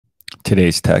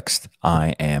Today's text,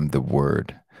 I am the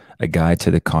Word, a guide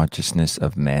to the consciousness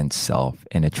of man's self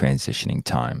in a transitioning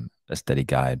time, a study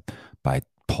guide by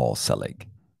Paul Selig.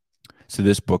 So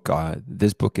this book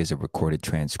is a recorded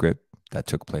transcript that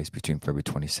took place between February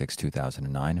 26,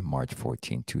 2009 and March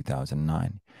 14,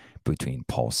 2009, between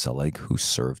Paul Selig, who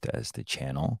served as the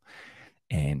channel,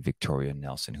 and Victoria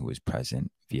Nelson, who was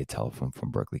present via telephone from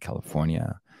Berkeley,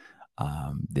 California.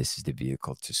 This is the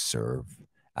vehicle to serve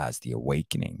as the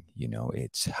awakening.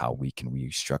 It's how we can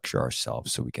restructure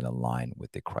ourselves so we can align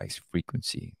with the Christ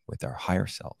frequency, with our higher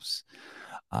selves.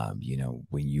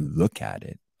 When you look at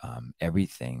it,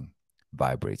 everything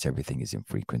vibrates, everything is in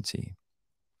frequency.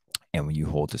 And when you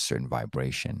hold a certain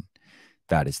vibration,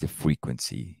 that is the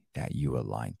frequency that you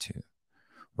align to.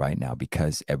 Right now,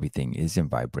 because everything is in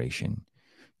vibration,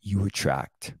 you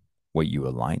attract what you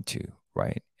align to,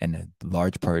 right? And a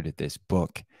large part of this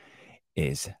book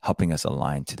is helping us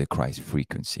align to the Christ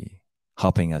frequency,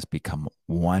 helping us become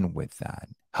one with that,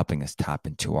 helping us tap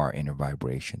into our inner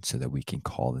vibration so that we can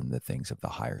call in the things of the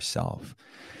higher self.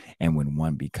 And when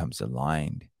one becomes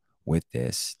aligned with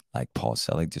this, like Paul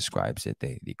Selig describes it,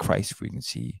 the Christ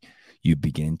frequency, you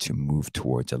begin to move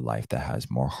towards a life that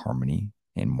has more harmony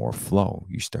and more flow.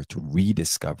 You start to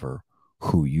rediscover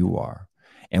who you are.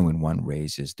 And when one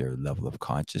raises their level of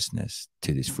consciousness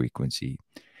to this frequency,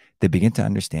 they begin to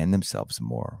understand themselves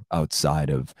more outside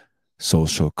of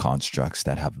social constructs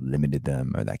that have limited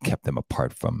them or that kept them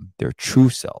apart from their true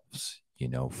selves,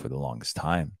 for the longest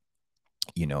time.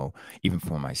 Even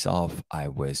for myself, I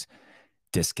was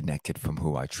disconnected from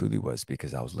who I truly was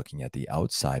because I was looking at the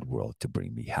outside world to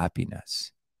bring me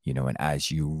happiness. And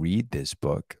as you read this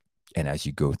book and as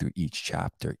you go through each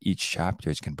chapter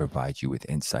is going to provide you with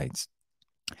insights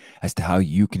as to how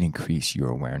you can increase your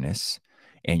awareness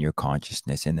and your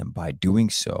consciousness. And then by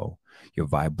doing so, your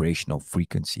vibrational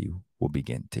frequency will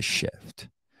begin to shift.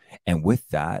 And with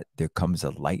that, there comes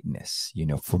a lightness.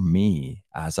 For me,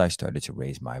 as I started to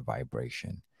raise my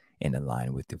vibration and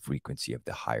align with the frequency of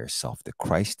the higher self, the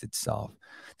Christ itself,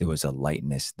 there was a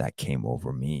lightness that came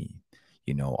over me.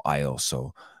 I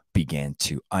also began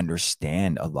to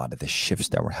understand a lot of the shifts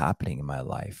that were happening in my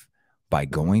life by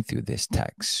going through this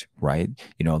text, right?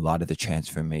 A lot of the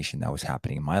transformation that was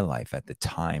happening in my life at the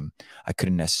time, I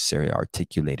couldn't necessarily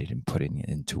articulate it and put it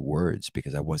into words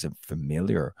because I wasn't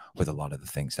familiar with a lot of the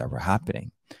things that were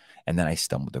happening. And then I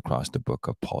stumbled across the book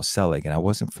of Paul Selig, and I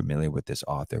wasn't familiar with this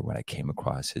author when I came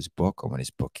across his book or when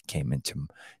his book came into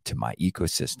my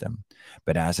ecosystem.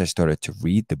 But as I started to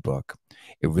read the book,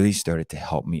 it really started to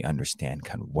help me understand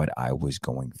kind of what I was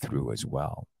going through as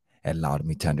well. It allowed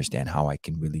me to understand how I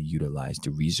can really utilize the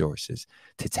resources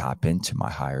to tap into my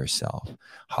higher self,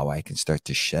 how I can start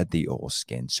to shed the old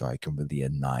skin so I can really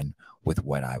align with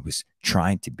what I was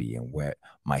trying to be and where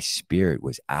my spirit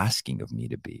was asking of me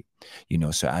to be.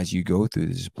 So as you go through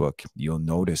this book, you'll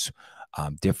notice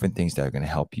different things that are going to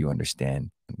help you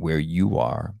understand where you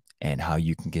are and how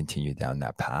you can continue down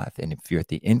that path. And if you're at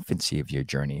the infancy of your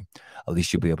journey, at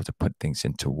least you'll be able to put things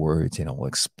into words and it will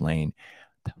explain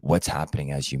what's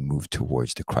happening as you move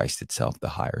towards the Christ itself, the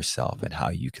higher self, and how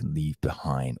you can leave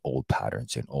behind old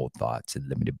patterns and old thoughts and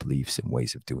limited beliefs and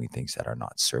ways of doing things that are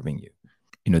not serving you.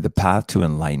 The path to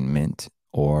enlightenment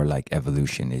or like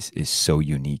evolution is so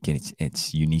unique, and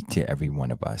it's unique to every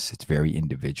one of us. It's very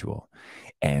individual.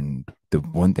 And the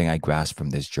one thing I grasp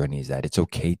from this journey is that it's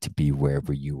okay to be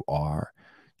wherever you are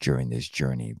during this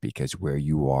journey, because where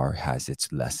you are has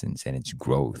its lessons and its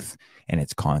growth, and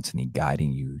it's constantly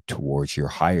guiding you towards your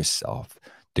higher self,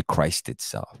 the Christ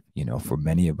itself. For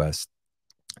many of us,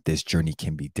 this journey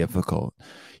can be difficult.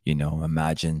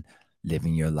 Imagine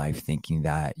living your life thinking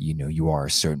that, you are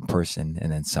a certain person,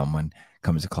 and then someone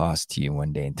comes across to you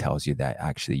one day and tells you that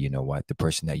actually, what, the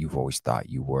person that you've always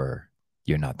thought you were,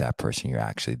 you're not that person. You're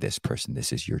actually this person.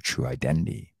 This is your true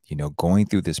identity. Going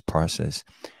through this process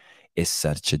is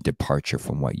such a departure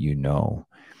from what you know.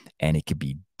 And it can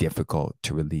be difficult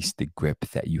to release the grip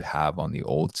that you have on the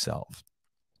old self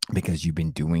because you've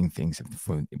been doing things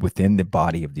within the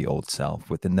body of the old self,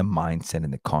 within the mindset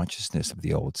and the consciousness of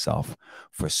the old self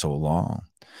for so long.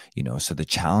 So the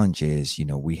challenge is,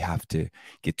 we have to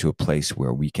get to a place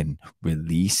where we can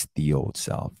release the old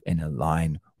self and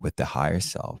align with the higher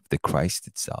self, the Christ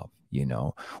itself.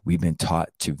 We've been taught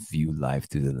to view life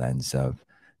through the lens of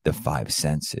the five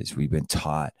senses. We've been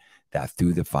taught that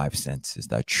through the five senses,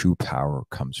 that true power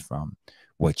comes from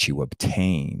what you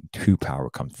obtain. True power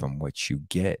comes from what you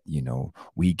get.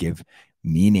 We give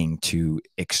meaning to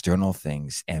external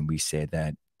things and we say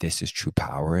that this is true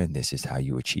power and this is how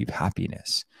you achieve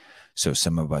happiness. So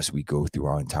some of us, we go through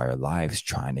our entire lives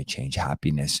trying to change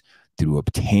happiness through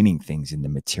obtaining things in the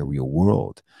material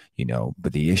world,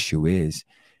 But the issue is,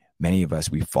 many of us,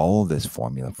 we follow this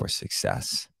formula for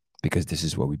success because this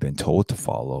is what we've been told to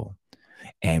follow.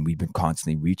 And we've been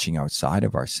constantly reaching outside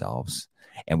of ourselves,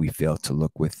 and we fail to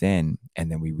look within.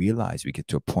 And then we realize, we get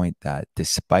to a point that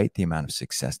despite the amount of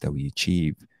success that we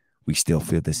achieve, we still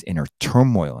feel this inner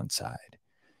turmoil inside.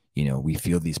 We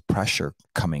feel these pressure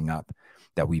coming up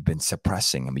that we've been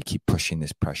suppressing, and we keep pushing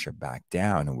this pressure back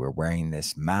down, and we're wearing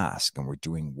this mask, and we're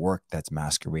doing work that's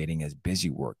masquerading as busy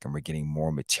work, and we're getting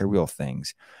more material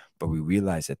things. But we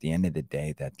realize at the end of the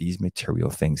day that these material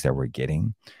things that we're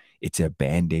getting, it's a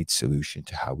band-aid solution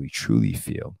to how we truly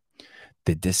feel.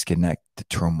 The disconnect, the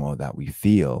turmoil that we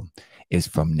feel, is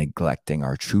from neglecting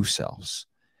our true selves,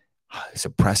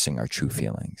 suppressing our true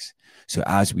feelings. So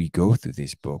as we go through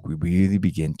this book, we really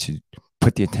begin to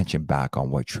put the attention back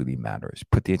on what truly matters,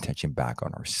 put the attention back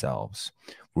on ourselves,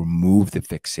 remove the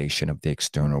fixation of the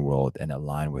external world, and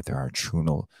align with our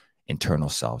true internal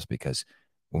selves. Because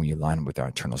when we align with our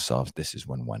internal selves, this is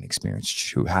when one experiences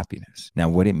true happiness. Now,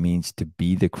 what it means to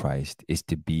be the Christ is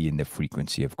to be in the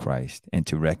frequency of Christ and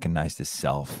to recognize the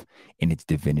self in its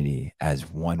divinity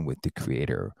as one with the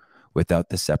Creator, without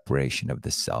the separation of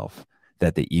the self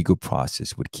that the ego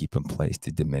process would keep in place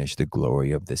to diminish the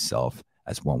glory of the self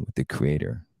as one with the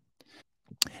Creator.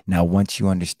 Now, once you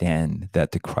understand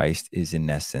that the Christ is in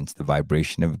essence the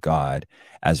vibration of God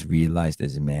as realized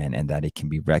as a man, and that it can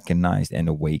be recognized and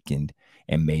awakened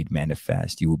and made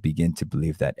manifest, you will begin to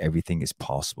believe that everything is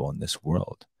possible in this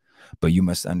world. But you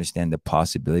must understand the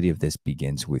possibility of this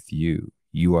begins with you.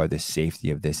 You are the safety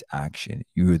of this action.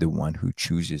 You are the one who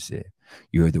chooses it.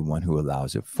 You are the one who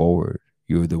allows it forward.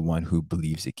 You're the one who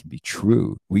believes it can be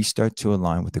true. We start to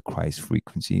align with the Christ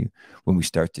frequency when we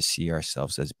start to see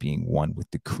ourselves as being one with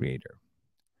the Creator.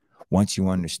 Once you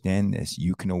understand this,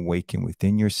 you can awaken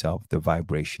within yourself the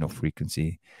vibrational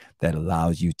frequency that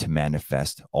allows you to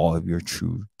manifest all of your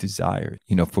true desires.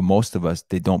 For most of us,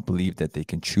 they don't believe that they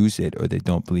can choose it, or they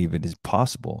don't believe it is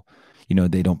possible.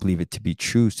 They don't believe it to be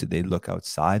true. So they look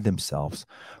outside themselves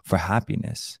for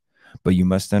happiness. But you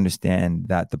must understand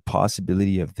that the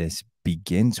possibility of this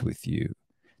begins with you.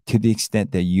 To the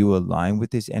extent that you align with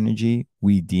this energy,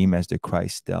 we deem as the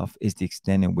Christ self, is the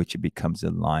extent in which it becomes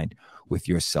aligned with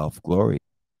your self glory.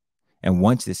 And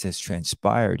once this has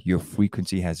transpired, your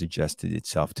frequency has adjusted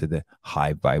itself to the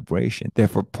high vibration.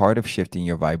 Therefore, part of shifting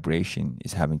your vibration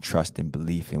is having trust and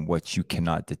belief in what you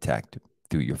cannot detect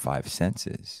through your five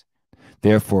senses.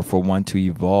 Therefore, for one to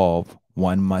evolve,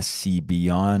 one must see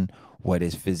beyond what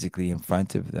is physically in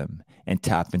front of them and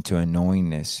tap into a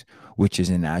knowingness, which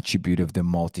is an attribute of the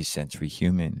multisensory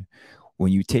human.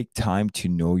 When you take time to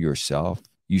know yourself,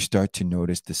 you start to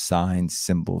notice the signs,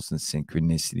 symbols, and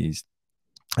synchronicities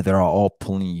that are all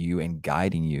pulling you and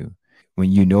guiding you.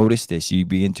 When you notice this, you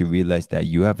begin to realize that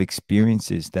you have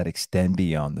experiences that extend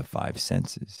beyond the five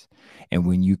senses. And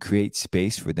when you create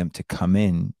space for them to come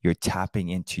in, you're tapping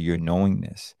into your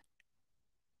knowingness.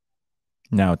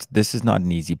 Now, this is not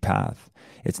an easy path.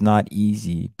 It's not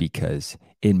easy because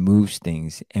it moves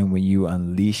things. And when you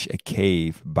unleash a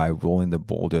cave by rolling the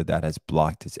boulder that has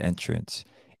blocked its entrance,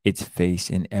 its face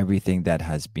and everything that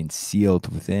has been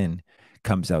sealed within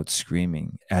comes out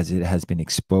screaming as it has been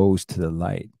exposed to the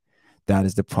light. That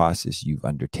is the process you've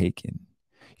undertaken.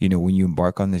 When you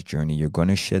embark on this journey, you're going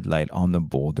to shed light on the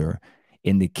boulder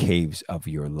in the caves of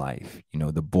your life.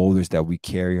 The boulders that we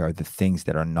carry are the things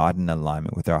that are not in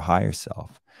alignment with our higher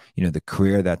self. The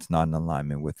career that's not in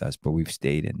alignment with us, but we've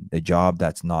stayed in, the job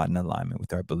that's not in alignment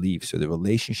with our beliefs, or the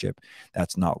relationship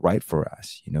that's not right for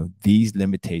us. These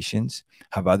limitations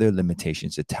have other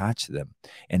limitations attached to them,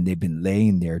 and they've been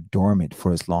laying there dormant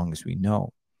for as long as we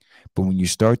know. But when you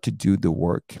start to do the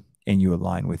work and you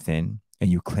align within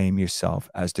and you claim yourself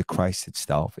as the Christ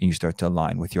itself, and you start to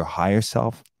align with your higher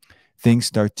self, things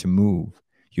start to move.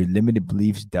 Your limited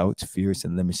beliefs, doubts, fears,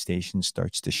 and limitations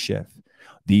starts to shift.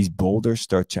 These boulders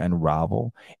start to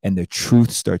unravel, and the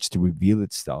truth starts to reveal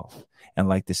itself. And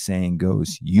like the saying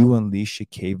goes, you unleash a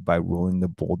cave by rolling the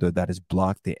boulder that has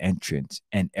blocked the entrance,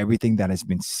 and everything that has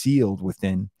been sealed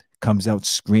within comes out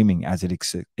screaming as it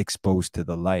exposed to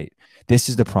the light. This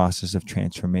is the process of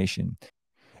transformation.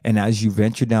 And as you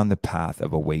venture down the path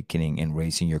of awakening and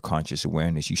raising your conscious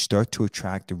awareness, you start to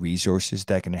attract the resources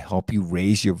that are going to help you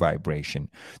raise your vibration.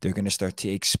 They're going to start to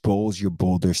expose your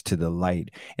boulders to the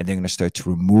light, and they're going to start to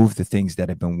remove the things that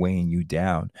have been weighing you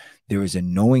down. There is a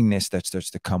knowingness that starts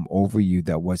to come over you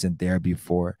that wasn't there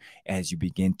before as you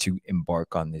begin to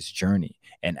embark on this journey.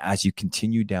 And as you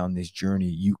continue down this journey,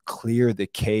 you clear the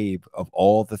cave of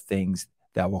all the things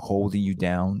that were holding you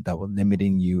down, that were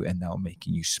limiting you, and that were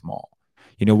making you small.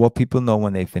 What people know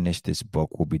when they finish this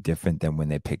book will be different than when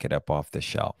they pick it up off the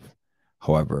shelf.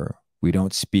 However, we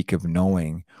don't speak of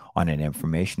knowing on an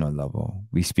informational level.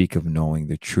 We speak of knowing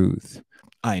the truth.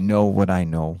 I know what I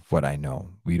know, what I know.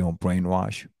 We don't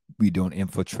brainwash. We don't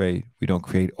infiltrate. We don't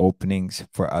create openings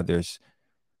for others.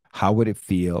 How would it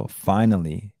feel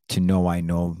finally to know I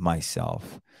know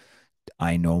myself?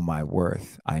 I know my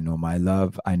worth. I know my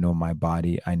love. I know my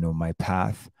body. I know my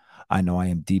path. I know I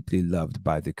am deeply loved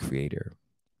by the Creator.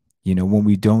 When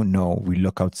we don't know, we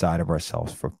look outside of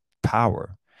ourselves for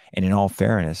power. And in all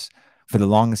fairness, for the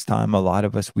longest time, a lot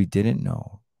of us, we didn't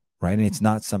know, right? And it's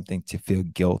not something to feel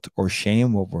guilt or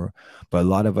shame over, but a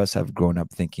lot of us have grown up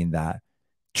thinking that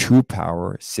true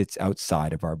power sits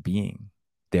outside of our being.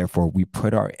 Therefore, we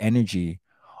put our energy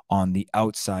on the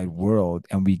outside world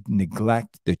and we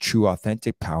neglect the true,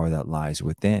 authentic power that lies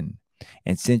within.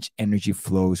 And since energy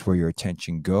flows where your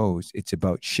attention goes, it's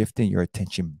about shifting your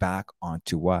attention back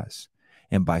onto us.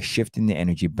 And by shifting the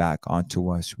energy back onto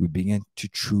us, we begin to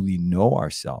truly know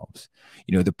ourselves.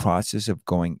 The process of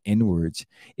going inwards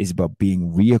is about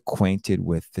being reacquainted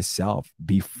with the self,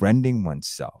 befriending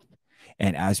oneself.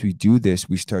 And as we do this,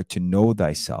 we start to know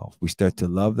thyself. We start to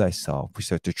love thyself. We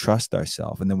start to trust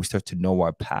ourselves. And then we start to know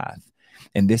our path.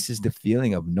 And this is the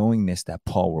feeling of knowingness that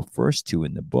Paul refers to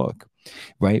in the book,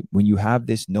 right? When you have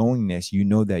this knowingness, you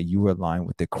know that you are aligned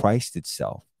with the Christ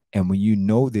itself. And when you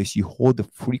know this, you hold a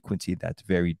frequency that's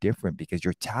very different because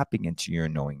you're tapping into your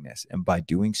knowingness. And by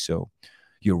doing so,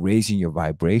 you're raising your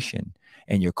vibration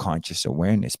and your conscious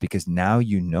awareness because now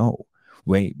you know.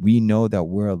 Wait, we know that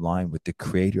we're aligned with the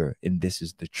Creator, and this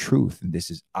is the truth, and this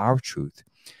is our truth.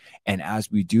 And as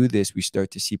we do this, we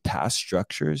start to see past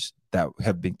structures that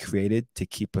have been created to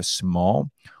keep us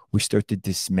small. We start to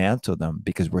dismantle them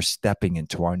because we're stepping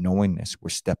into our knowingness. We're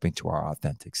stepping to our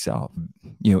authentic self.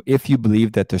 If you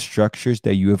believe that the structures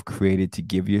that you have created to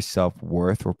give yourself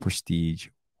worth or prestige,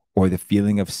 or the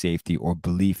feeling of safety or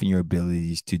belief in your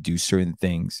abilities to do certain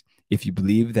things, if you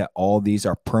believe that all these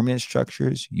are permanent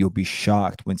structures, you'll be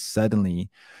shocked when suddenly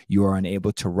you are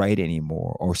unable to write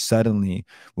anymore, or suddenly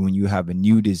when you have a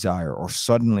new desire, or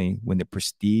suddenly when the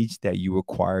prestige that you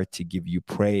require to give you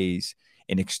praise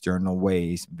in external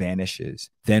ways vanishes.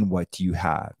 Then what do you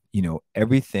have?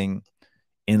 Everything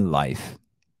in life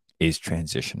is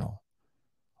transitional.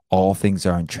 All things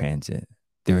are in transit.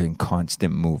 They're in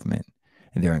constant movement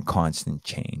and they're in constant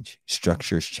change.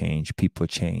 Structures change, people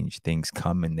change, things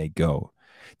come and they go.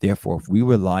 Therefore, if we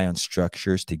rely on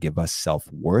structures to give us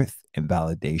self-worth and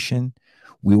validation,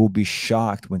 we will be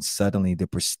shocked when suddenly the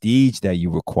prestige that you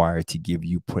require to give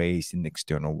you praise in the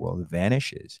external world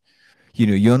vanishes.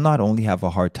 You'll not only have a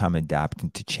hard time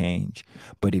adapting to change,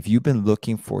 but if you've been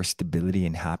looking for stability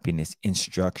and happiness in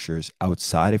structures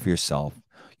outside of yourself,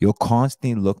 you'll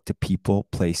constantly look to people,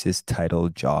 places, title,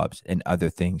 jobs, and other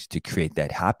things to create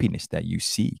that happiness that you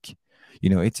seek.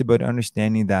 It's about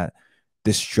understanding that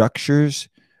the structures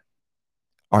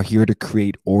are here to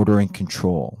create order and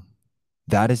control.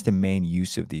 That is the main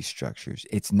use of these structures.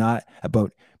 It's not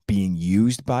about being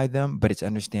used by them, but it's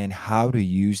understand how to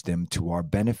use them to our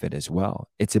benefit as well.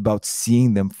 It's about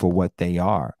seeing them for what they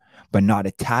are, but not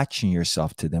attaching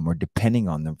yourself to them or depending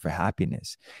on them for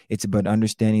happiness. It's about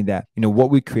understanding that, what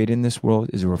we create in this world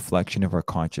is a reflection of our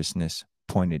consciousness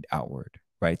pointed outward,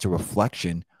 right? It's a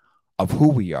reflection of who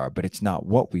we are, but it's not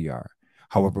what we are.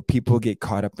 However, people get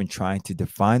caught up in trying to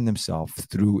define themselves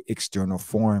through external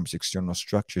forms, external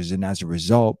structures. And as a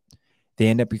result, they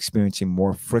end up experiencing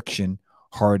more friction,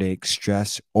 heartache,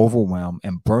 stress, overwhelm,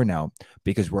 and burnout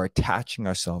because we're attaching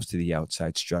ourselves to the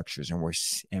outside structures and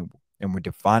we're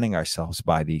defining ourselves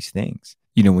by these things.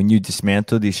 When you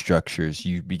dismantle these structures,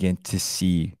 you begin to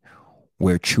see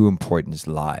where true importance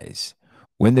lies.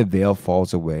 When the veil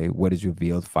falls away, what is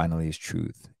revealed finally is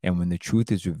truth. And when the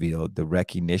truth is revealed, the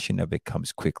recognition of it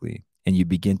comes quickly. And you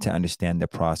begin to understand the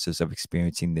process of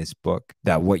experiencing this book,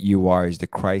 that what you are is the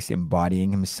Christ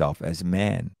embodying himself as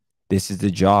man. This is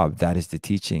the job, that is the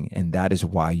teaching, and that is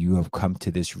why you have come to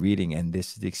this reading, and this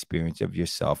is the experience of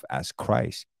yourself as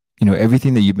Christ.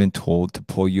 Everything that you've been told to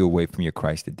pull you away from your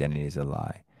Christ identity is a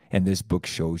lie. And this book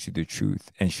shows you the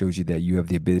truth and shows you that you have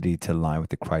the ability to align with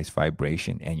the Christ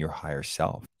vibration and your higher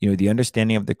self. The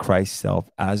understanding of the Christ self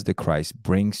as the Christ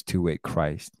brings to it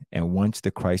Christ. And once the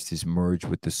Christ is merged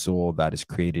with the soul that is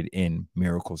created in,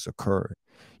 miracles occur.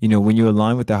 When you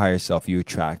align with the higher self, you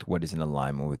attract what is in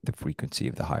alignment with the frequency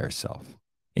of the higher self.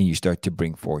 And you start to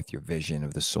bring forth your vision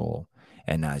of the soul.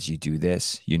 And as you do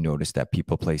this, you notice that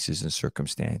people, places, and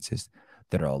circumstances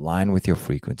that are aligned with your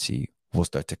frequency will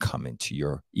start to come into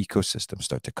your ecosystem,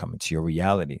 start to come into your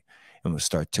reality, and will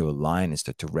start to align and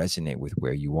start to resonate with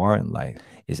where you are in life.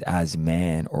 Is as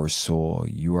man or soul,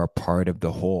 you are part of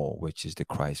the whole, which is the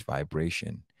Christ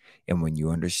vibration. And when you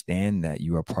understand that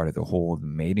you are part of the whole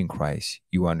made in Christ,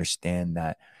 you understand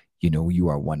that, you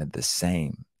are one of the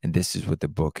same. And this is what the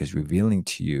book is revealing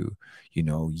to you.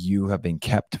 You have been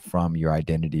kept from your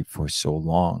identity for so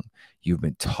long. You've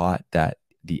been taught that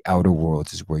the outer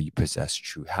world is where you possess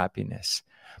true happiness.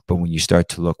 But when you start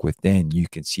to look within, you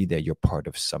can see that you're part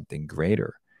of something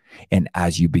greater. And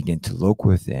as you begin to look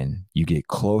within, you get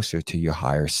closer to your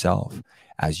higher self.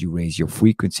 As you raise your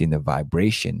frequency and the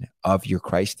vibration of your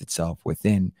Christ itself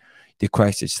within, the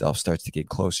Christ itself starts to get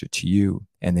closer to you.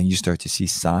 And then you start to see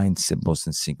signs, symbols,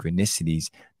 and synchronicities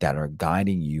that are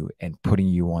guiding you and putting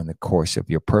you on the course of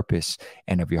your purpose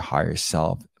and of your higher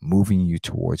self, moving you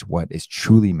towards what is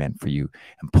truly meant for you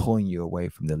and pulling you away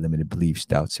from the limited beliefs,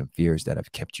 doubts, and fears that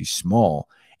have kept you small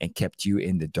and kept you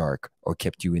in the dark or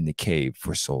kept you in the cave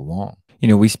for so long.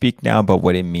 We speak now about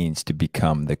what it means to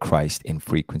become the Christ in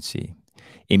frequency.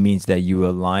 It means that you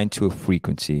align to a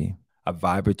frequency, a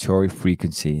vibratory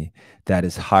frequency that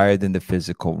is higher than the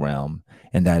physical realm,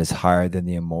 and that is higher than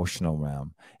the emotional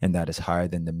realm, and that is higher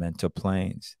than the mental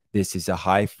planes. This is a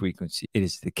high frequency. It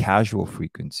is the casual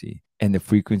frequency. And the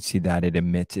frequency that it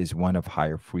emits is one of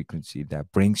higher frequency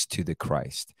that brings to the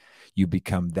Christ. You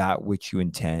become that which you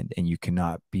intend, and you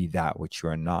cannot be that which you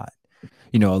are not.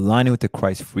 Aligning with the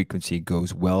Christ frequency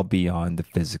goes well beyond the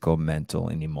physical, mental,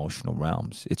 and emotional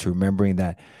realms. It's remembering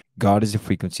that God is the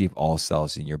frequency of all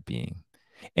cells in your being,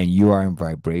 and you are in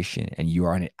vibration, and you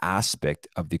are an aspect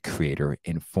of the Creator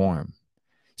in form.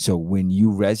 So when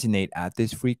you resonate at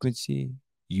this frequency,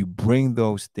 you bring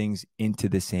those things into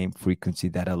the same frequency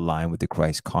that align with the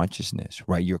Christ consciousness,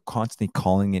 right? You're constantly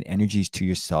calling in energies to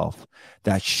yourself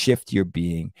that shift your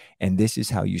being. And this is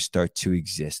how you start to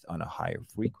exist on a higher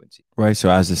frequency, right? So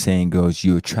as the saying goes,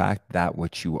 you attract that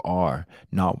what you are,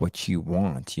 not what you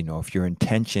want. If your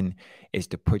intention is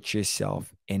to put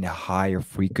yourself in a higher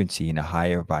frequency, in a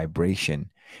higher vibration,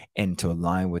 and to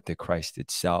align with the Christ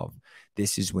itself,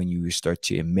 this is when you start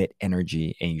to emit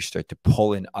energy and you start to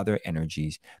pull in other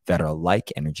energies that are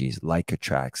like energies, like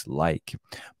attracts like.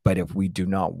 But if we do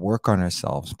not work on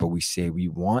ourselves, but we say we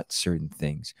want certain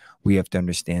things, we have to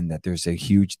understand that there's a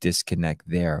huge disconnect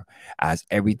there, as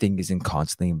everything is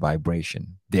constantly in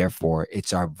vibration. Therefore,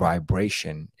 it's our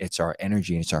vibration, it's our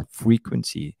energy, and it's our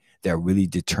frequency that really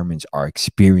determines our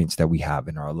experience that we have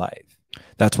in our life.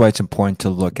 That's why it's important to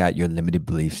look at your limited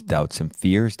beliefs, doubts, and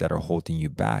fears that are holding you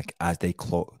back as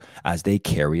they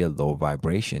carry a low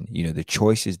vibration. The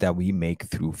choices that we make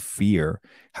through fear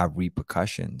have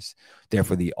repercussions.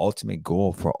 Therefore, the ultimate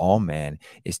goal for all man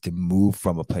is to move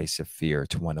from a place of fear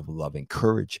to one of love and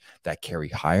courage that carry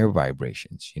higher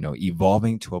vibrations,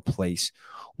 evolving to a place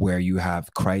where you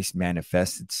have Christ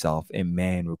manifest itself in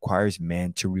man requires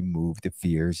man to remove the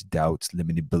fears, doubts,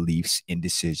 limited beliefs,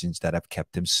 indecisions that have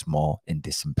kept him small and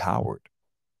disempowered.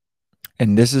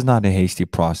 And this is not a hasty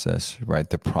process, right?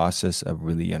 The process of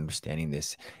really understanding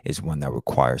this is one that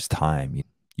requires time.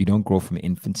 You don't grow from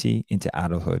infancy into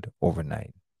adulthood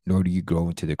overnight, nor do you grow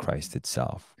into the Christ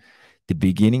itself. The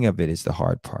beginning of it is the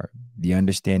hard part. The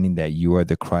understanding that you are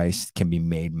the Christ can be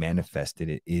made manifested.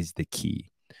 It is the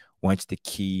key. Once the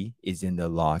key is in the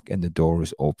lock and the door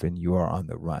is open, you are on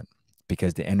the run,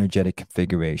 because the energetic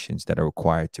configurations that are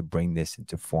required to bring this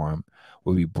into form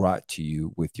will be brought to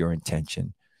you with your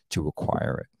intention to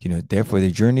require it. Therefore, the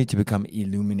journey to become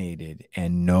illuminated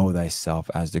and know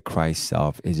thyself as the Christ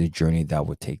self is a journey that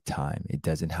will take time. It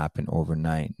doesn't happen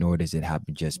overnight, nor does it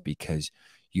happen just because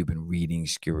you've been reading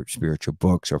spiritual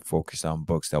books or focused on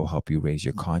books that will help you raise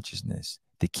your consciousness.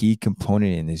 The key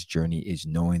component in this journey is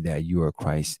knowing that you are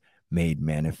Christ made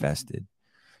manifested.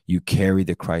 You carry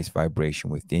the Christ vibration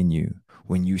within you.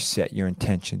 When you set your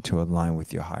intention to align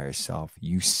with your higher self,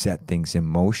 you set things in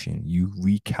motion. You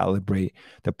recalibrate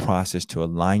the process to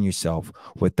align yourself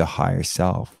with the higher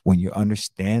self. When you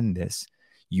understand this,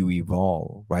 you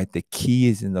evolve, right? The key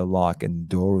is in the lock and the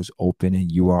door is open and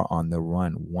you are on the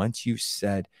run. Once you've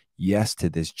said yes to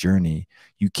this journey,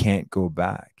 you can't go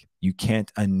back. You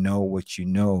can't unknow what you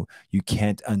know. You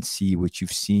can't unsee what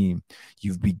you've seen.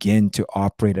 You begin to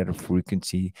operate at a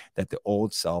frequency that the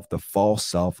old self, the false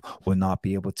self, will not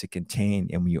be able to contain.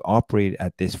 And when you operate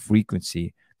at this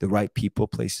frequency, The right people,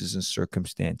 places, and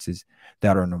circumstances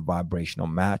that are in a vibrational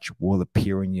match will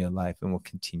appear in your life and will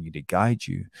continue to guide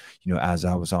you. As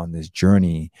I was on this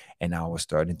journey and I was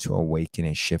starting to awaken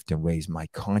and shift and raise my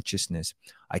consciousness,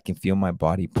 I can feel my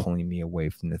body pulling me away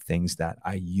from the things that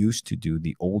I used to do,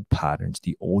 the old patterns,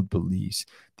 the old beliefs,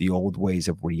 the old ways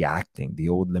of reacting, the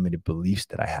old limited beliefs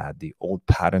that I had, the old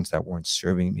patterns that weren't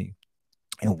serving me.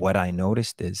 And what I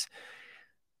noticed is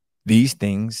these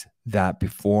things that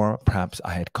before perhaps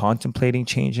I had contemplating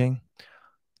changing,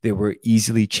 they were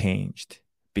easily changed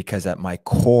because at my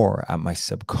core, at my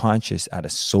subconscious, at a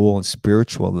soul and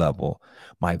spiritual level,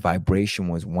 my vibration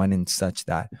was one in such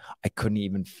that I couldn't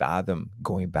even fathom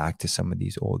going back to some of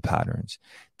these old patterns.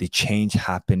 The change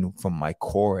happened from my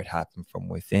core, it happened from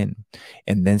within.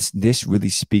 And then this really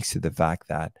speaks to the fact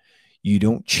that you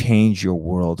don't change your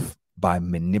world by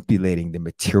manipulating the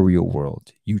material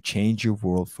world. You change your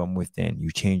world from within.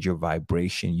 You change your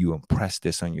vibration. You impress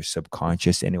this on your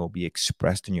subconscious and it will be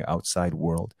expressed in your outside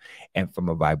world. And from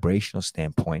a vibrational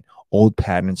standpoint, old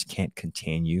patterns can't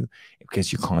contain you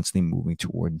because you're constantly moving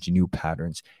towards new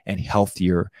patterns and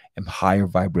healthier and higher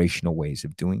vibrational ways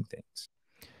of doing things.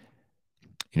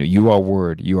 You are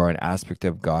word, you are an aspect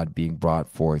of God being brought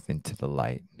forth into the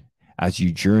light. As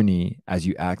you journey, as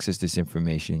you access this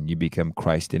information, you become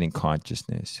Christed in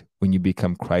consciousness. When you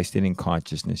become Christed in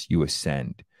consciousness, you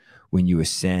ascend. When you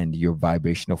ascend, your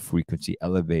vibrational frequency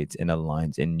elevates and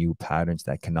aligns in new patterns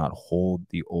that cannot hold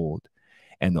the old,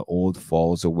 and the old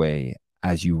falls away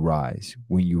as you rise.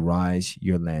 When you rise,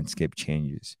 your landscape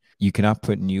changes. You cannot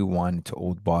put new wine into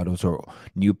old bottles or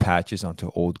new patches onto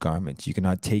old garments. You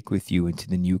cannot take with you into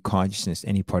the new consciousness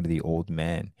any part of the old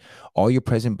man. All your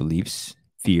present beliefs,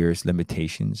 fears,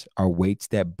 limitations are weights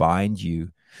that bind you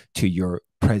to your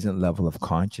present level of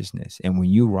consciousness. And when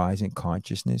you rise in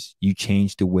consciousness, you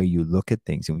change the way you look at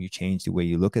things. And when you change the way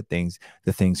you look at things,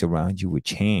 the things around you would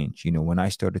change. When I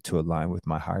started to align with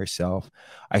my higher self,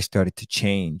 I started to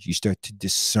change. You start to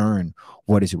discern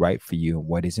what is right for you and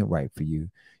what isn't right for you.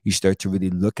 You start to really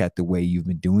look at the way you've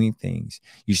been doing things.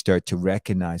 You start to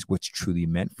recognize what's truly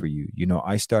meant for you.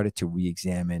 I started to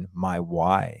re-examine my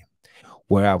why,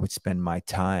 where I would spend my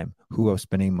time, who I was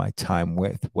spending my time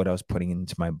with, what I was putting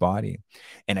into my body.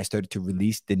 And I started to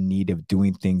release the need of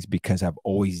doing things because I've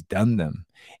always done them.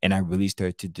 And I really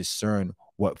started to discern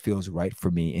what feels right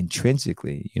for me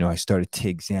intrinsically. I started to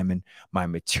examine my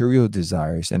material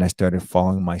desires and I started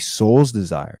following my soul's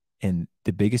desire. And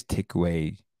the biggest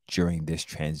takeaway during this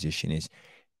transition is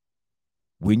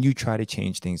when you try to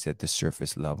change things at the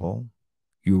surface level,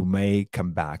 you may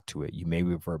come back to it. You may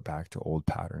revert back to old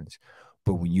patterns.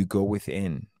 But when you go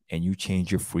within and you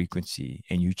change your frequency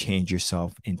and you change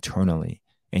yourself internally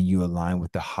and you align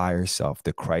with the higher self,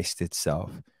 the Christ itself,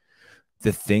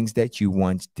 the things that you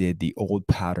once did, the old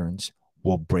patterns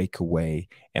will break away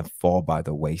and fall by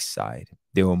the wayside.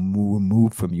 They will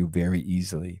move from you very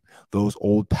easily. Those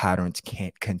old patterns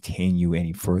can't contain you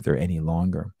any further, any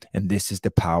longer. And this is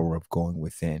the power of going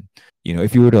within.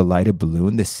 If you were to light a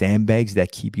balloon, the sandbags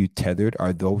that keep you tethered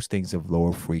are those things of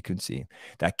lower frequency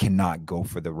that cannot go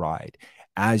for the ride.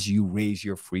 As you raise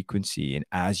your frequency and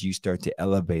as you start to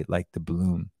elevate like the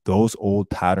balloon, those old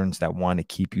patterns that want to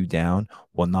keep you down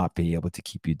will not be able to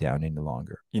keep you down any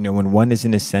longer. When one is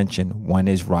in ascension, one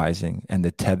is rising and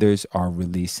the tethers are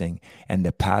releasing and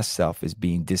the past self is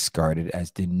being discarded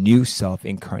as the new self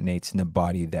incarnates in the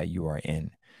body that you are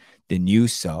in. The new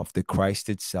self, the Christ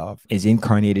itself, is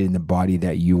incarnated in the body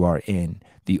that you are in.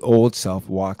 The old self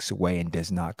walks away and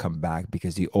does not come back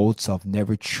because the old self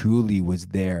never truly was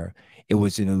there. It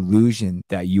was an illusion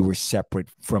that you were separate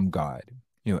from God.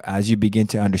 As you begin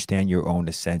to understand your own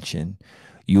ascension,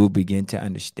 you will begin to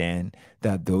understand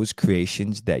that those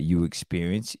creations that you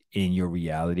experience in your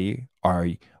reality are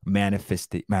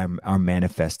manifested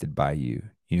by you.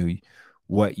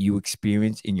 What you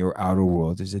experience in your outer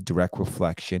world is a direct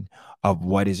reflection of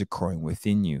what is occurring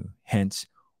within you. Hence,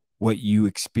 what you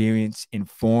experience in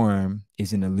form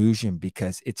is an illusion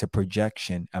because it's a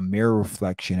projection, a mirror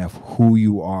reflection of who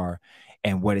you are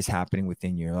and what is happening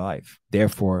within your life.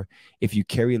 Therefore, if you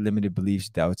carry limited beliefs,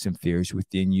 doubts, and fears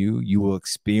within you, you will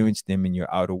experience them in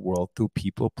your outer world through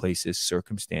people, places,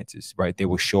 circumstances, right? They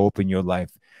will show up in your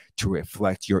life to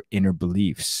reflect your inner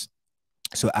beliefs.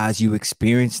 So as you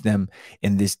experience them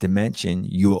in this dimension,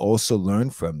 you will also learn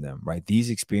from them, right? These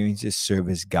experiences serve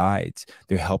as guides.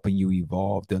 They're helping you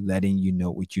evolve. They're letting you know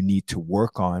what you need to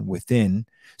work on within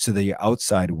so that your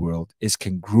outside world is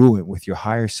congruent with your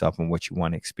higher self and what you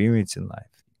want to experience in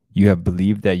life. You have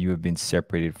believed that you have been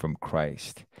separated from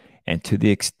Christ. And to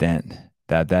the extent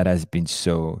that that has been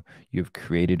so, you have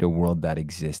created a world that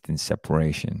exists in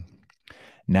separation.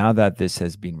 Now that this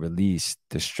has been released,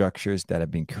 the structures that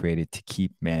have been created to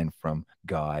keep man from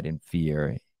God in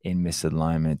fear, in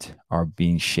misalignment, are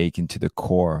being shaken to the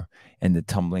core, and the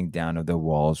tumbling down of the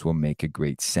walls will make a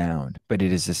great sound. But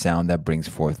it is a sound that brings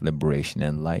forth liberation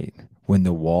and light. When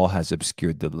the wall has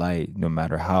obscured the light, no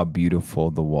matter how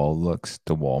beautiful the wall looks,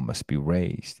 the wall must be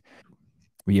raised.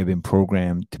 We have been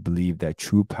programmed to believe that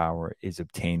true power is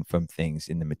obtained from things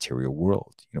in the material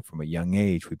world. From a young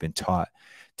age, we've been taught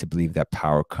to believe that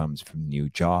power comes from the new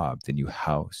job, the new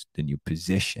house, the new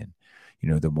position,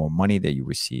 the more money that you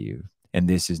receive. And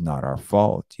this is not our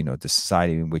fault. The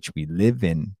society in which we live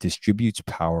in distributes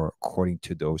power according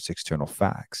to those external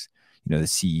facts. The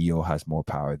CEO has more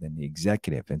power than the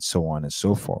executive, and so on and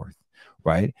so forth,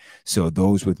 right? So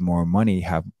those with more money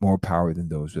have more power than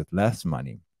those with less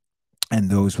money, and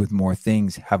those with more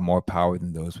things have more power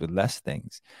than those with less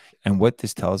things. And what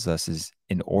this tells us is,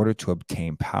 in order to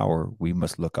obtain power, we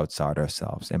must look outside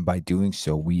ourselves. And by doing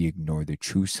so, we ignore the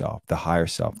true self, the higher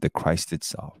self, the Christ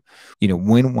itself.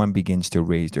 When one begins to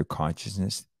raise their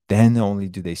consciousness, then only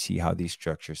do they see how these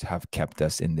structures have kept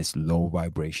us in this low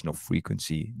vibrational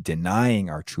frequency, denying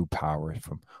our true power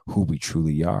from who we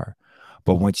truly are.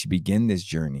 But once you begin this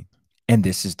journey, and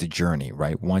this is the journey,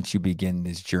 right? Once you begin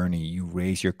this journey, you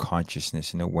raise your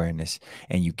consciousness and awareness,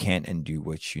 and you can't undo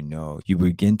what you know. You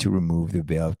begin to remove the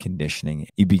veil of conditioning.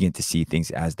 You begin to see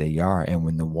things as they are. And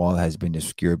when the wall has been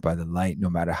obscured by the light, no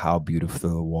matter how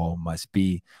beautiful the wall must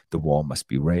be, the wall must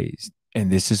be raised. And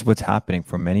this is what's happening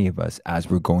for many of us as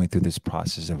we're going through this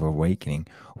process of awakening.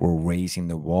 We're raising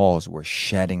the walls, we're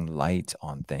shedding light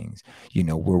on things.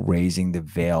 We're raising the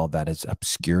veil that has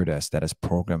obscured us, that has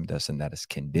programmed us, and that has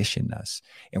conditioned us.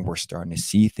 And we're starting to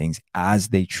see things as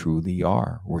they truly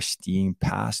are. We're seeing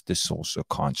past the social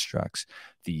constructs,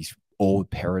 these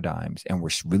old paradigms, and we're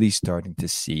really starting to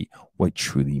see what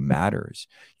truly matters.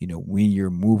 When you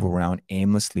move around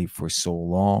aimlessly for so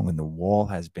long and the wall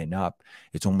has been up,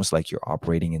 it's almost like you're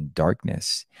operating in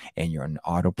darkness and you're on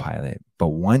autopilot. But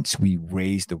once we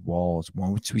raise the walls,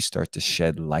 once we start to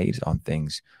shed light on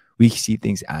things, we see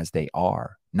things as they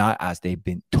are, not as they've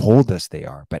been told us they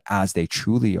are, but as they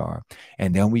truly are.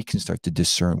 And then we can start to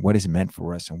discern what is meant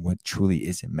for us and what truly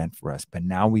isn't meant for us. But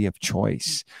now we have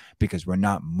choice, because we're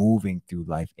not moving through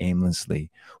life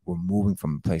aimlessly. We're moving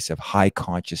from a place of high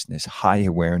consciousness, high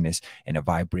awareness, and a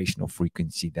vibrational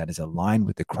frequency that is aligned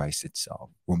with the Christ itself.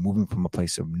 We're moving from a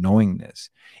place of knowingness.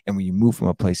 And when you move from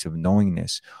a place of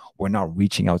knowingness, we're not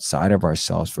reaching outside of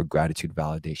ourselves for gratitude,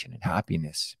 validation, and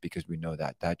happiness, because we know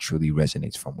that that truly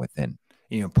resonates from within.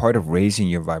 Part of raising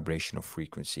your vibrational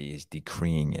frequency is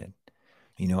decreeing it.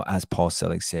 As Paul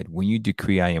Selig said, when you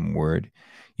decree I am word,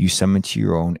 you summon to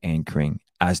your own anchoring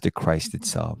as the Christ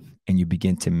itself, and you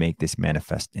begin to make this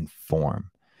manifest in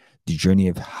form. The journey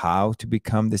of how to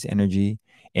become this energy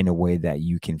in a way that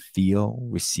you can feel,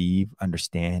 receive,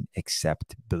 understand,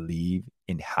 accept, believe,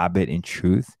 inhabit in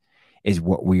truth is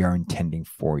what we are intending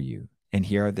for you. And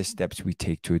here are the steps we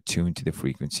take to attune to the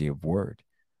frequency of word.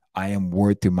 I am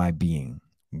word through my being.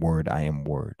 Word, I am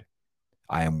word.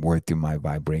 I am word through my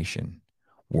vibration.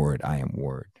 Word, I am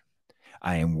word.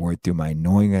 I am word through my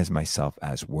knowing as myself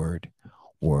as word.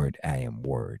 Word, I am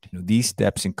word. These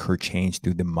steps incur change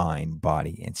through the mind,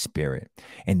 body, and spirit,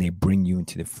 and they bring you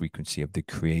into the frequency of the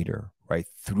creator, right?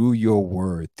 Through your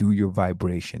word, through your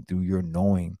vibration, through your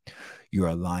knowing, you're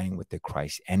aligning with the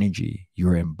Christ energy.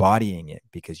 You're embodying it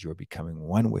because you're becoming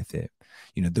one with it.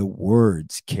 The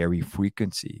words carry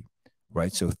frequency,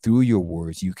 right? So through your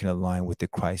words, you can align with the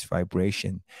Christ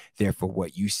vibration. Therefore,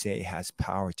 what you say has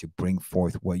power to bring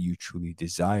forth what you truly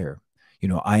desire.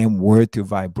 I am word through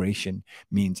vibration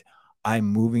means I'm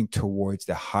moving towards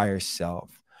the higher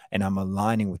self, and I'm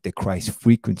aligning with the Christ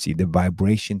frequency, the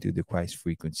vibration through the Christ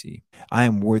frequency. I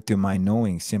am word through my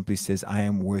knowing simply says I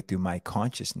am word through my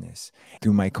consciousness.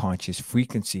 Through my conscious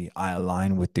frequency, I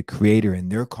align with the creator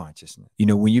and their consciousness.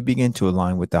 When you begin to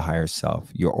align with the higher self,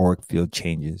 your auric field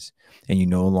changes, and you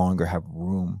no longer have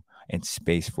room and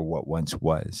space for what once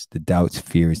was. The doubts,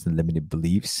 fears, and limited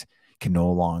beliefs can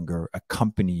no longer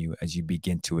accompany you as you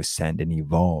begin to ascend and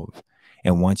evolve.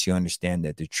 And once you understand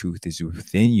that the truth is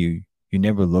within you, you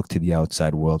never look to the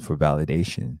outside world for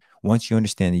validation. Once you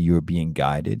understand that you are being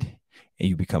guided, and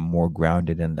you become more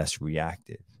grounded and less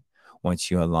reactive. Once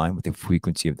you align with the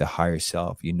frequency of the higher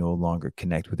self, you no longer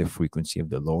connect with the frequency of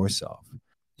the lower self.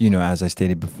 As I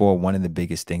stated before, one of the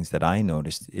biggest things that I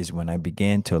noticed is when I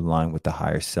began to align with the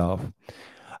higher self,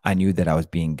 I knew that I was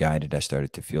being guided. I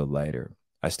started to feel lighter.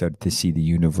 I started to see the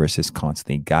universe as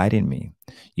constantly guiding me.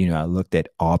 I looked at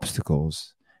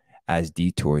obstacles as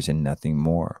detours and nothing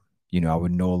more. I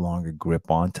would no longer grip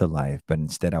onto life, but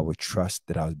instead I would trust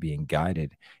that I was being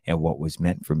guided, and what was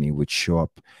meant for me would show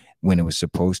up when it was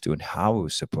supposed to and how it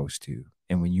was supposed to.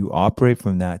 And when you operate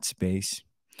from that space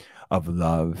of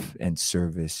love and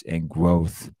service and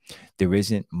growth, there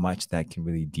isn't much that can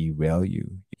really derail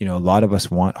you. A lot of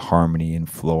us want harmony and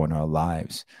flow in our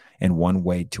lives. And one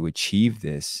way to achieve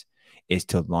this is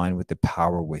to align with the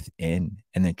power within,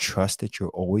 and then trust that you're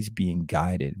always being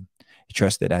guided.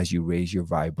 Trust that as you raise your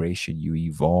vibration, you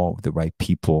evolve. The right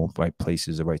people, the right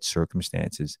places, the right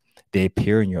circumstances, they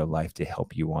appear in your life to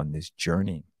help you on this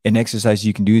journey. An exercise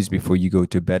you can do is before you go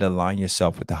to bed, align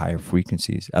yourself with the higher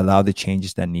frequencies. Allow the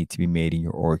changes that need to be made in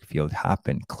your auric field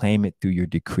happen. Claim it through your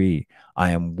decree.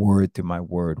 I am word through my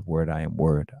word, word I am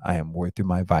word. I am word through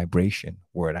my vibration,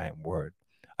 word I am word.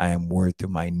 I am word through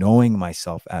my knowing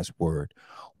myself as word,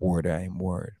 word I am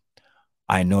word.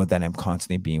 I know that I'm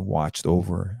constantly being watched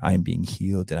over. I am being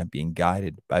healed and I'm being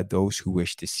guided by those who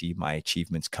wish to see my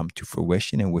achievements come to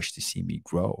fruition and wish to see me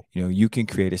grow. You can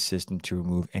create a system to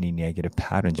remove any negative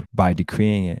patterns by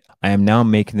decreeing it. I am now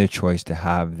making the choice to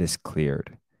have this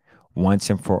cleared once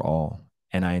and for all.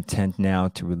 And I intend now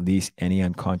to release any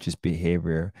unconscious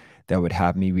behavior that would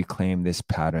have me reclaim this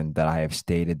pattern that I have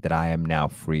stated that I am now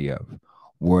free of.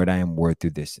 Word I am word through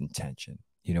this intention.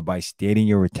 By stating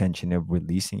your intention of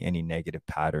releasing any negative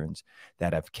patterns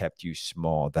that have kept you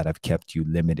small, that have kept you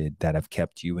limited, that have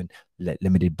kept you in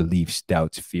limited beliefs,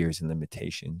 doubts, fears, and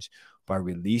limitations. By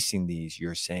releasing these,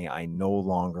 you're saying, I no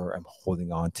longer am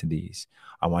holding on to these.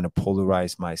 I want to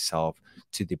polarize myself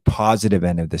to the positive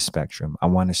end of the spectrum. I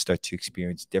want to start to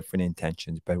experience different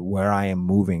intentions, but where I am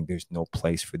moving, there's no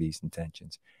place for these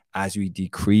intentions. As we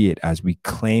decree it, as we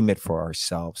claim it for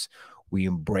ourselves, we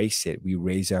embrace it, we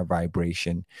raise our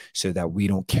vibration so that we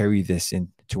don't carry this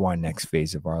into our next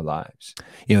phase of our lives.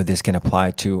 This can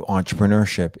apply to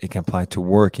entrepreneurship, it can apply to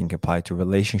work, it can apply to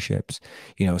relationships,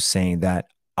 saying that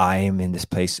I am in this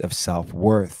place of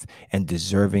self-worth and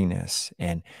deservingness,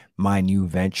 and my new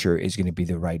venture is going to be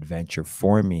the right venture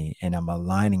for me. And I'm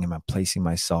aligning and I'm placing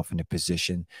myself in a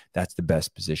position that's the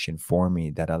best position for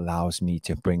me, that allows me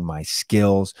to bring my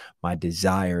skills, my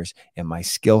desires, and my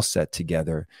skill set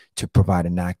together to provide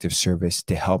an active service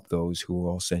to help those who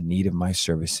are also in need of my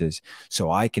services,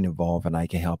 so I can evolve and I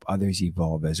can help others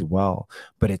evolve as well.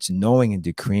 But it's knowing and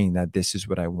decreeing that this is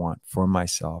what I want for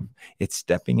myself. It's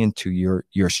stepping into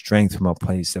your strength from a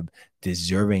place of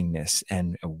deservingness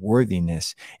and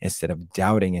worthiness, instead of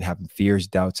doubting and having fears,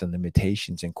 doubts, and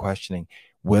limitations, and questioning,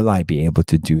 will I be able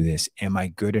to do this? Am I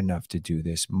good enough to do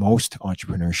this? Most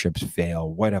entrepreneurships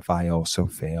fail. What if I also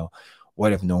fail?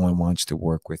 What if no one wants to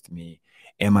work with me?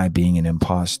 Am I being an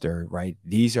imposter, right?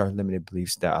 These are limited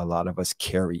beliefs that a lot of us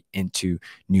carry into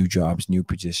new jobs, new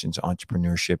positions,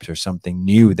 entrepreneurships, or something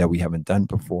new that we haven't done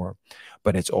before.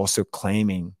 But it's also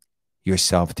claiming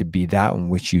yourself to be that in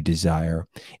which you desire,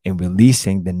 and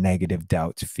releasing the negative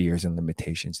doubts, fears, and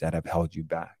limitations that have held you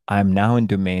back. I am now in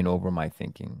domain over my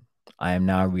thinking. I am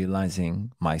now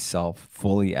realizing myself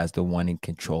fully as the one in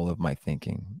control of my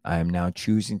thinking. I am now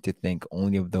choosing to think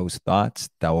only of those thoughts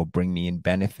that will bring me in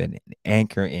benefit and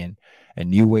anchor in a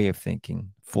new way of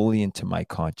thinking fully into my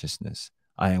consciousness.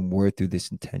 I am word through this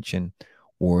intention.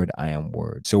 Word, I am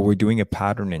word. So we're doing a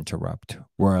pattern interrupt.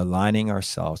 We're aligning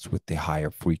ourselves with the higher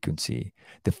frequency,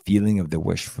 the feeling of the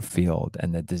wish fulfilled,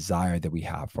 and the desire that we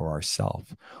have for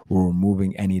ourselves. We're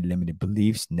removing any limited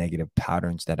beliefs, negative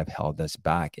patterns that have held us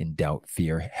back in doubt,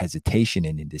 fear, hesitation,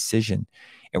 and indecision.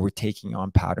 And we're taking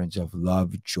on patterns of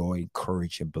love, joy,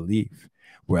 courage, and belief.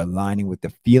 We're aligning with the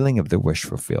feeling of the wish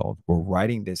fulfilled. We're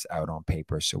writing this out on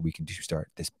paper so we can start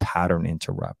this pattern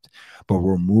interrupt. But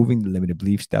we're removing the limited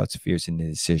beliefs, doubts, fears, and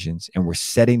indecisions, and we're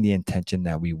setting the intention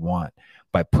that we want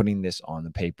by putting this on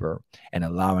the paper and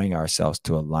allowing ourselves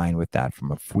to align with that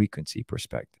from a frequency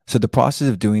perspective. So the process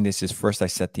of doing this is, first, I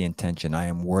set the intention. I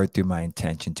am word through my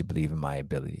intention to believe in my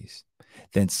abilities.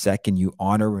 Then second, you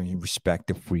honor and respect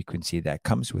the frequency that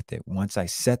comes with it. Once I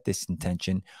set this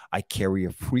intention, I carry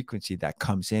a frequency that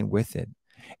comes in with it.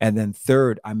 And then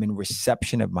third, I'm in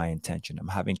reception of my intention. I'm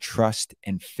having trust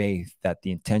and faith that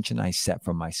the intention I set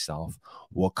for myself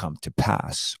will come to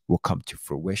pass, will come to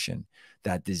fruition.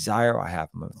 That desire I have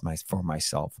for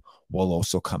myself will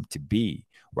also come to be,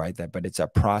 right? But it's a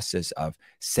process of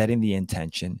setting the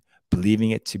intention,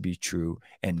 believing it to be true,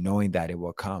 and knowing that it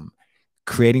will come.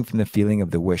 Creating from the feeling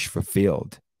of the wish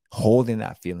fulfilled, holding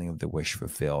that feeling of the wish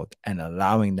fulfilled, and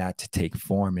allowing that to take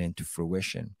form into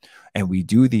fruition. And we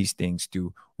do these things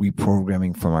through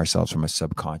reprogramming from ourselves from a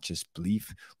subconscious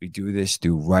belief. We do this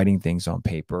through writing things on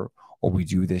paper, or we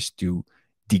do this through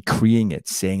decreeing it,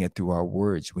 saying it through our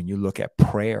words. When you look at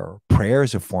prayer, prayer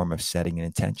is a form of setting an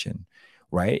intention,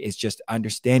 right? It's just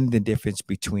understanding the difference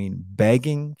between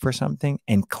begging for something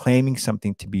and claiming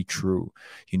something to be true.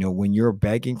 You know, when you're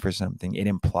begging for something, it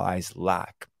implies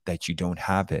lack, that you don't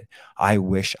have it. I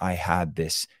wish I had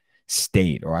this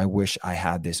state, or I wish I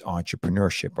had this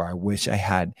entrepreneurship, or I wish I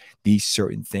had these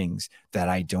certain things that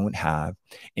I don't have,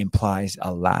 implies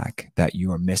a lack, that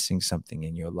you are missing something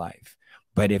in your life.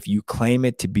 But if you claim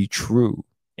it to be true,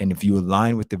 and if you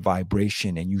align with the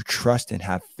vibration and you trust and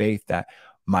have faith that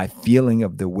my feeling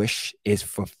of the wish is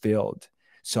fulfilled.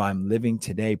 So I'm living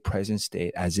today, present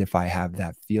state, as if I have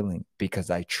that feeling,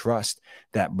 because I trust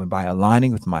that by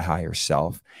aligning with my higher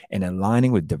self and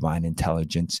aligning with divine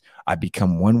intelligence, I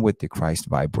become one with the Christ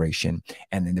vibration.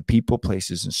 And then the people,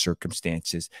 places, and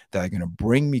circumstances that are going to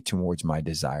bring me towards my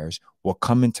desires will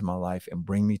come into my life and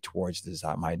bring me towards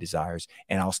my desires.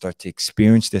 And I'll start to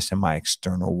experience this in my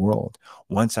external world.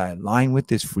 Once I align with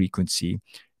this frequency,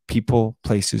 people,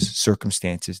 places,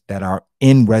 circumstances that are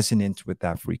in resonance with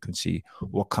that frequency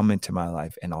will come into my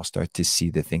life, and I'll start to see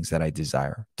the things that I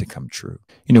desire to come true.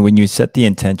 You know, when you set the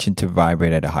intention to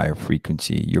vibrate at a higher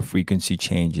frequency, your frequency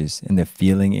changes and the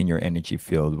feeling in your energy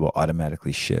field will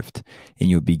automatically shift, and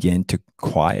you'll begin to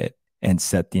quiet and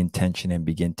set the intention and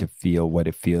begin to feel what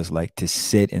it feels like to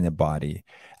sit in the body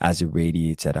as it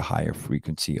radiates at a higher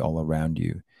frequency all around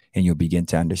you. And you'll begin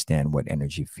to understand what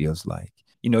energy feels like.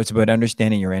 You know, it's about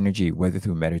understanding your energy, whether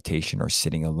through meditation or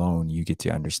sitting alone. You get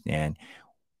to understand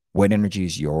what energy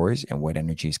is yours and what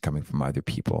energy is coming from other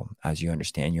people. As you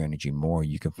understand your energy more,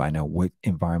 you can find out what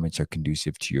environments are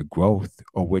conducive to your growth,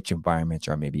 or which environments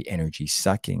are maybe energy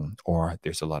sucking, or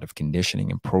there's a lot of conditioning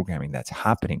and programming that's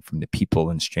happening from the people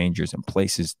and strangers and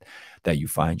places that you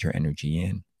find your energy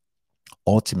in.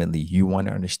 Ultimately, you want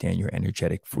to understand your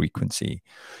energetic frequency.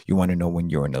 You want to know when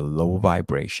you're in a low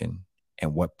vibration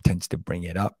and what tends to bring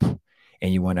it up.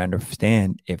 And you want to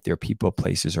understand if there are people,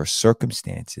 places, or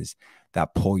circumstances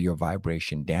that pull your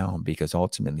vibration down, because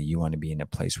ultimately you want to be in a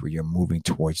place where you're moving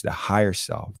towards the higher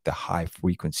self, the high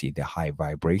frequency, the high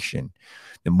vibration.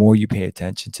 The more you pay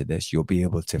attention to this, you'll be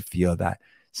able to feel that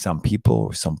some people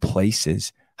or some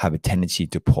places have a tendency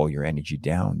to pull your energy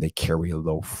down. They carry a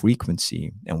low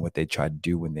frequency. And what they try to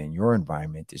do when they're in your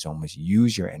environment is almost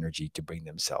use your energy to bring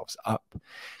themselves up.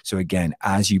 So again,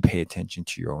 as you pay attention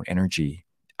to your own energy,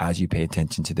 as you pay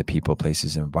attention to the people,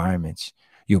 places, and environments,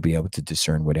 you'll be able to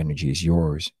discern what energy is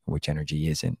yours, which energy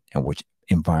isn't, and which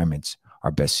environments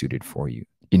are best suited for you.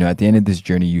 You know, at the end of this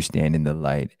journey, you stand in the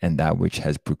light, and that which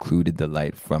has precluded the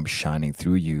light from shining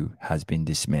through you has been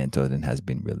dismantled and has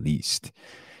been released.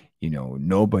 You know,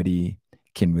 nobody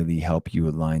can really help you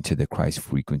align to the Christ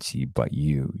frequency but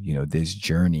you. You know, this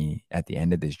journey, at the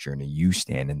end of this journey, you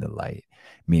stand in the light,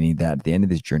 meaning that at the end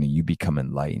of this journey, you become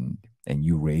enlightened and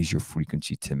you raise your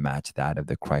frequency to match that of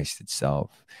the Christ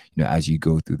itself. You know, as you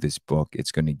go through this book,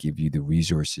 it's going to give you the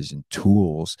resources and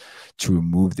tools to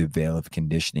remove the veil of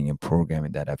conditioning and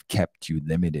programming that have kept you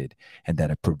limited and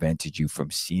that have prevented you from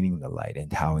seeing the light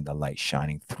and how in the light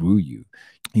shining through you.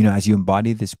 You know, as you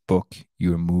embody this book,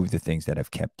 you remove the things that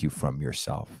have kept you from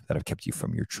yourself, that have kept you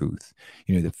from your truth.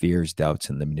 You know, the fears, doubts,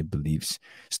 and limited beliefs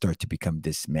start to become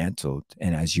dismantled.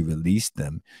 And as you release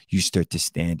them, you start to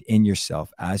stand in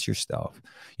yourself as yourself.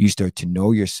 You start to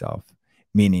know yourself,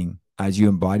 meaning as you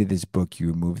embody this book, you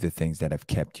remove the things that have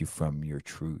kept you from your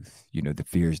truth. You know, the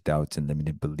fears, doubts, and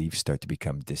limited beliefs start to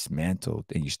become dismantled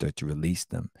and you start to release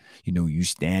them. You know, you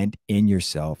stand in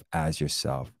yourself as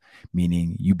yourself,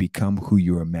 meaning you become who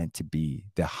you are meant to be,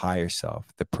 the higher self,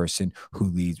 the person who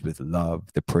leads with love,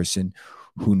 the person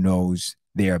who knows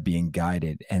they are being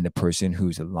guided, and the person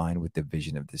who's aligned with the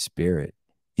vision of the spirit.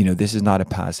 You know, this is not a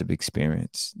passive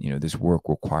experience. You know, this work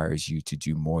requires you to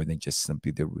do more than just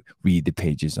simply to read the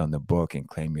pages on the book and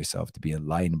claim yourself to be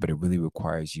enlightened, but it really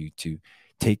requires you to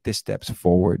take the steps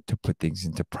forward, to put things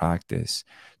into practice,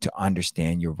 to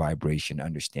understand your vibration,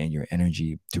 understand your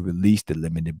energy, to release the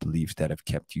limited beliefs that have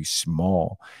kept you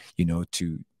small, you know,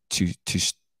 to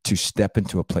step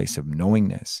into a place of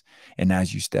knowingness. And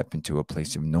as you step into a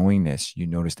place of knowingness, you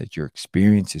notice that your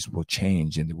experiences will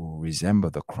change and they will resemble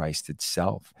the Christ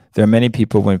itself. There are many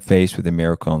people, when faced with a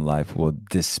miracle in life, will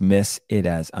dismiss it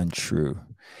as untrue.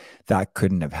 That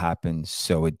couldn't have happened,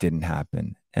 so it didn't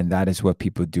happen. And that is what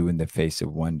people do in the face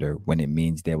of wonder, when it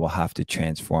means they will have to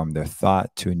transform their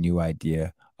thought to a new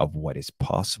idea of what is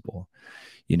possible.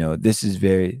 You know, this is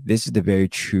the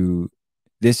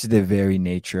very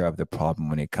nature of the problem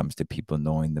when it comes to people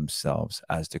knowing themselves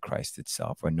as the Christ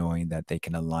itself, or knowing that they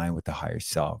can align with the higher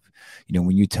self. You know,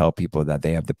 when you tell people that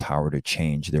they have the power to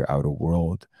change their outer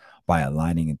world, by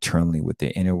aligning internally with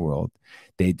their inner world,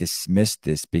 they dismiss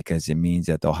this because it means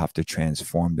that they'll have to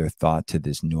transform their thought to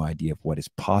this new idea of what is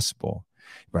possible,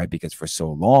 right? Because for so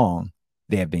long,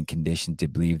 they have been conditioned to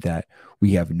believe that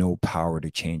we have no power to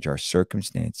change our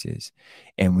circumstances.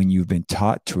 And when you've been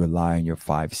taught to rely on your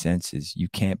five senses, you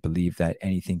can't believe that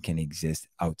anything can exist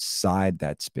outside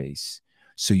that space.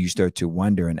 So you start to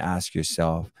wonder and ask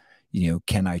yourself,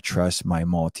 can I trust my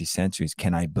multi-sensories?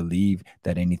 Can I believe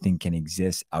that anything can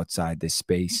exist outside the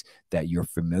space that you're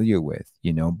familiar with?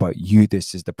 But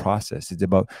this is the process. It's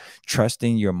about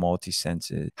trusting your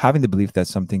multi-senses, having the belief that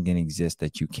something can exist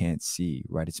that you can't see,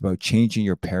 right? It's about changing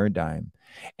your paradigm.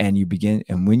 And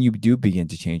when you do begin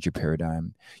to change your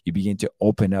paradigm, you begin to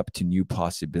open up to new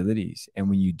possibilities. And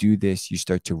when you do this, you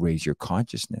start to raise your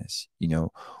consciousness.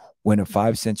 When a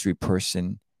five sensory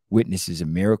person witnesses a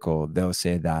miracle, they'll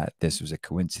say that this was a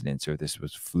coincidence or this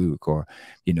was fluke, or,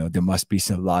 there must be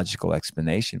some logical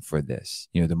explanation for this.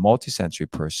 The multisensory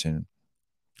person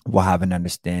will have an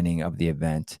understanding of the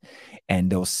event, and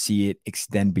they'll see it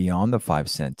extend beyond the five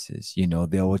senses.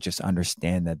 They'll just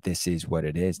understand that this is what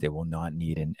it is. They will not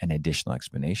need an additional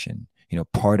explanation.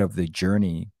 Part of the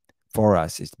journey for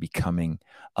us is becoming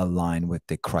aligned with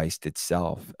the Christ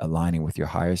itself, aligning with your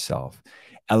higher self,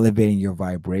 elevating your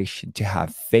vibration to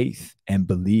have faith and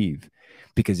believe.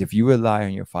 Because if you rely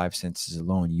on your five senses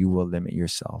alone, you will limit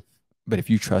yourself. But if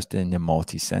you trust in the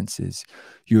multi senses,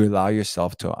 you allow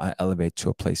yourself to elevate to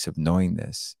a place of knowing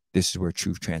this. This is where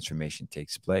true transformation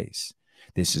takes place.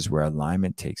 This is where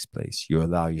alignment takes place. You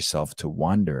allow yourself to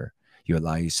wonder. You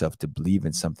allow yourself to believe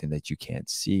in something that you can't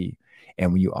see.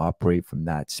 And when you operate from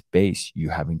that space,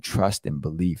 you're having trust and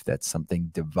belief that something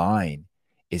divine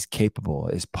is capable,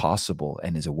 is possible,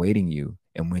 and is awaiting you.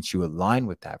 And once you align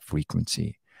with that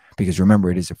frequency, because remember,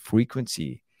 it is a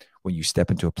frequency. When you step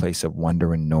into a place of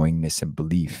wonder and knowingness and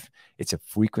belief, it's a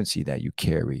frequency that you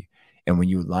carry. And when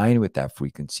you align with that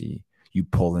frequency, you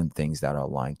pull in things that are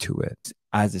aligned to it.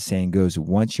 As the saying goes,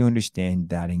 once you understand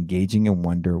that engaging in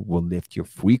wonder will lift your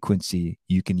frequency,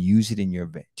 you can use it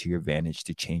to your advantage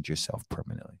to change yourself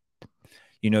permanently.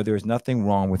 There's nothing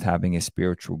wrong with having a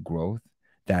spiritual growth.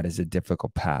 That is a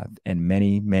difficult path. And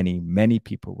many, many, many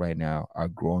people right now are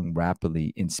growing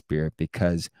rapidly in spirit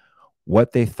because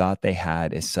what they thought they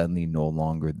had is suddenly no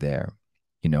longer there,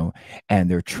 and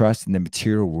their trust in the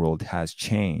material world has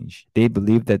changed. They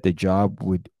believed that the job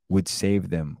would save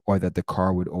them, or that the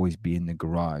car would always be in the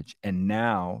garage. And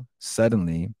now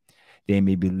suddenly they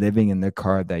may be living in the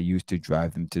car that used to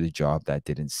drive them to the job that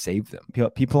didn't save them.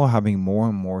 People are having more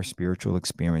and more spiritual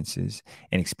experiences,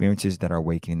 and experiences that are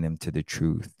awakening them to the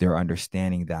truth. They're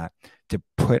understanding that to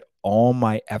put all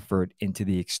my effort into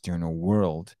the external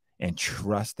world and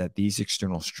trust that these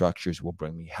external structures will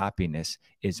bring me happiness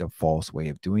is a false way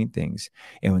of doing things.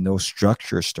 And when those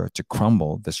structures start to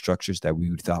crumble, the structures that we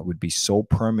thought would be so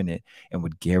permanent and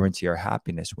would guarantee our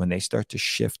happiness, when they start to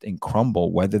shift and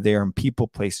crumble, whether they are in people,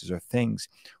 places, or things,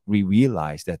 we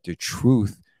realize that the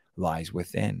truth lies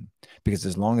within. Because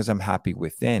as long as I'm happy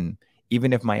within,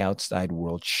 even if my outside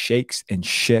world shakes and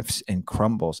shifts and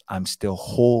crumbles, I'm still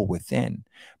whole within.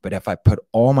 But if I put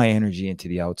all my energy into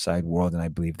the outside world and I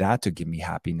believe that to give me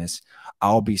happiness,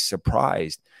 I'll be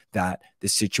surprised that the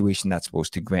situation that's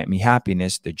supposed to grant me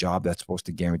happiness, the job that's supposed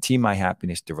to guarantee my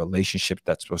happiness, the relationship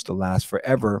that's supposed to last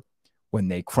forever, when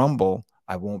they crumble,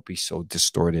 I won't be so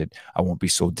distorted. I won't be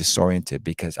so disoriented,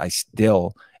 because I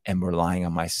still am relying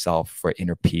on myself for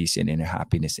inner peace and inner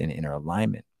happiness and inner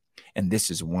alignment. And this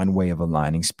is one way of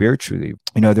aligning spiritually.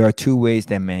 There are two ways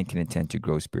that man can intend to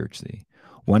grow spiritually.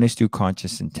 One is through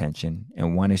conscious intention,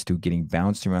 and one is through getting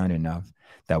bounced around enough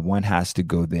that one has to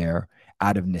go there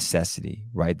out of necessity,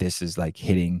 right? This is like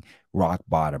hitting rock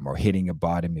bottom, or hitting a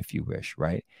bottom, if you wish,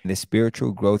 right? The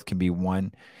spiritual growth can be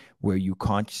one where you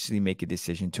consciously make a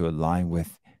decision to align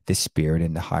with the spirit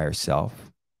and the higher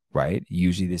self, right?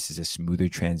 Usually this is a smoother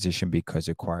transition because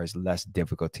it requires less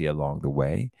difficulty along the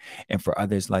way. And for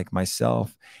others like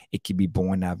myself, it can be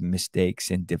born out of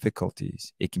mistakes and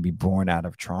difficulties. It can be born out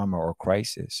of trauma or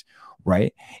crisis,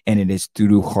 right? And it is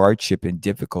through hardship and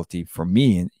difficulty for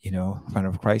me, kind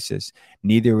of crisis.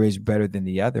 Neither is better than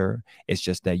the other. It's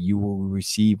just that you will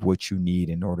receive what you need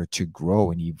in order to grow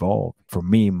and evolve. For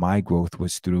me, my growth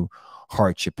was through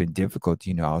hardship and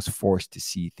difficulty. I was forced to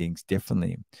see things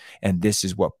differently. And this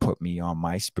is what put me on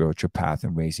my spiritual path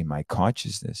and raising my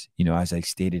consciousness. As I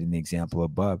stated in the example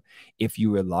above, if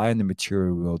you rely on the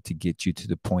material world to get you to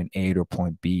the point A or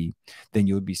point B, then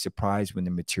you'll be surprised when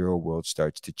the material world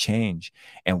starts to change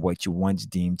and what you once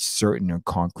deemed certain or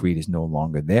concrete is no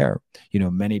longer there.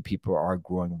 Many people are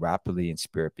growing rapidly in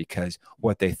spirit because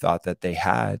what they thought that they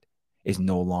had is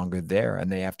no longer there,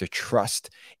 and they have to trust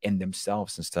in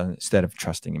themselves instead of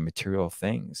trusting in material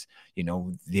things.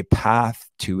 The path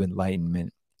to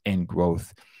enlightenment and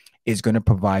growth is going to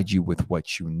provide you with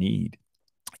what you need.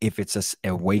 If it's a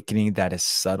awakening that is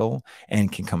subtle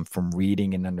and can come from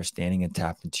reading and understanding and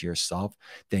tap into yourself,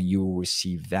 then you will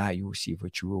receive that. You receive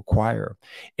what you require.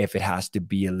 If it has to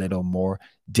be a little more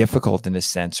difficult in a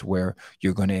sense where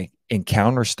you're going to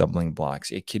encounter stumbling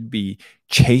blocks, it could be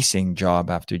chasing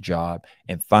job after job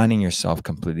and finding yourself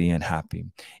completely unhappy.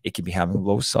 It could be having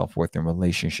low self-worth in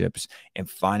relationships and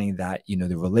finding that,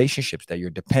 the relationships that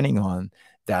you're depending on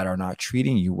that are not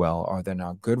treating you well, or they're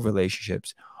not good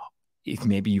relationships. If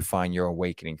maybe you find your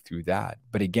awakening through that.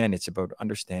 But again, it's about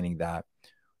understanding that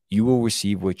you will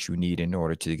receive what you need in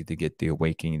order to get the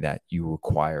awakening that you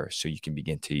require, so you can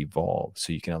begin to evolve,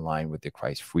 so you can align with the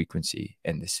Christ frequency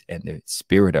and the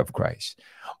spirit of Christ.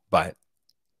 But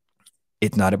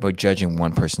it's not about judging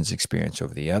one person's experience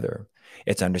over the other.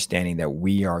 It's understanding that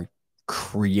we are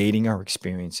creating our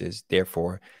experiences.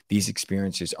 Therefore, these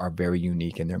experiences are very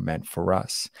unique and they're meant for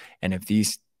us. And if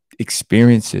these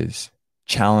experiences,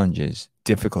 challenges,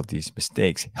 difficulties,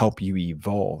 mistakes help you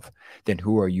evolve, then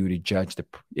who are you to judge the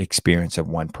experience of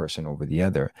one person over the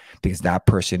other? Because that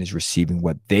person is receiving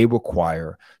what they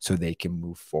require so they can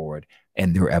move forward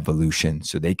in their evolution,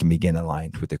 so they can begin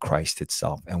aligned with the Christ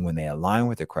itself. And when they align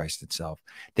with the Christ itself,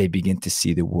 they begin to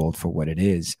see the world for what it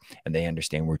is, and they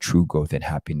understand where true growth and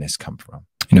happiness come from.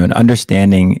 An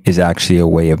understanding is actually a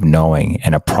way of knowing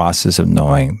and a process of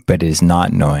knowing, but it is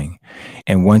not knowing.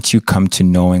 And once you come to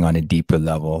knowing on a deeper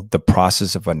level, the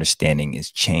process of understanding is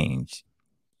changed.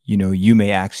 You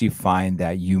may actually find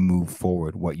that you move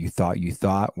forward. What you thought,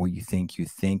 what you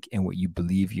think, and what you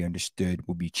believe you understood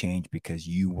will be changed because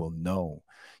you will know.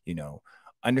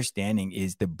 Understanding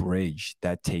is the bridge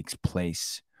that takes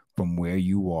place from where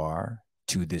you are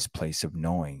to this place of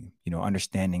knowing.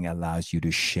 Understanding allows you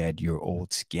to shed your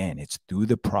old skin. It's through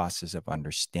the process of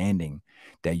understanding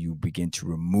that you begin to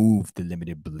remove the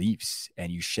limited beliefs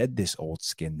and you shed this old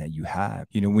skin that you have.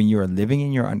 When you're living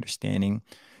in your understanding,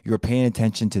 you're paying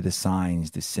attention to the signs,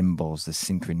 the symbols, the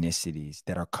synchronicities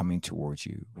that are coming towards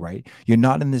you, right? You're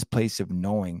not in this place of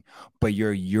knowing, but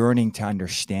you're yearning to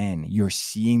understand. You're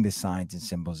seeing the signs and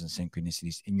symbols and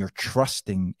synchronicities, and you're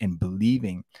trusting and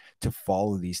believing to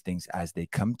follow these things as they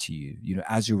come to you.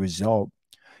 As a result,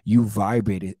 you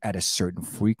vibrate at a certain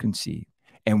frequency.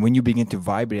 And when you begin to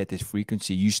vibrate at this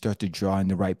frequency, you start to draw in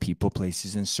the right people,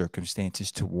 places, and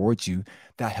circumstances towards you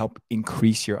that help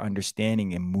increase your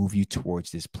understanding and move you towards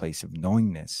this place of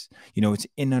knowingness. It's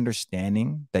in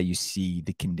understanding that you see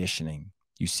the conditioning,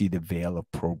 you see the veil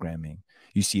of programming,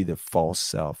 you see the false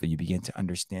self, and you begin to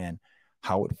understand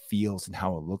how it feels and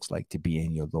how it looks like to be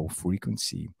in your low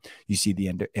frequency. You see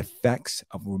the effects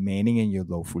of remaining in your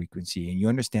low frequency, and you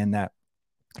understand that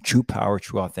true power,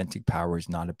 true authentic power is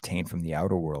not obtained from the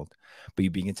outer world, but you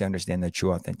begin to understand that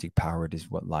true authentic power is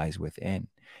what lies within.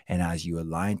 And as you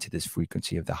align to this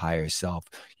frequency of the higher self,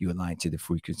 you align to the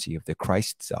frequency of the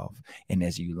Christ self. And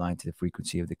as you align to the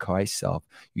frequency of the Christ self,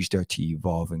 you start to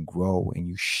evolve and grow, and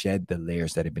you shed the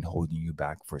layers that have been holding you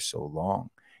back for so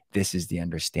long. This is the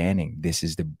understanding. This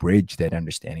is the bridge that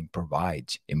understanding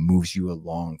provides. It moves you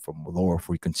along from lower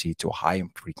frequency to a higher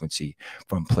frequency,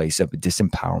 from a place of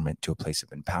disempowerment to a place of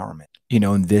empowerment.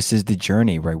 And this is the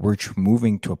journey, right? We're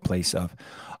moving to a place of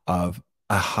a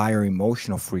higher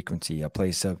emotional frequency, a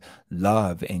place of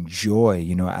love and joy.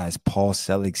 As Paul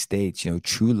Selig states,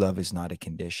 true love is not a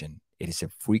condition. It is a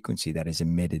frequency that is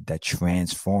emitted that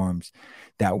transforms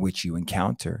that which you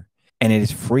encounter. And it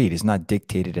is free. It is not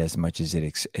dictated as much as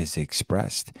it is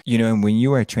expressed. And when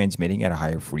you are transmitting at a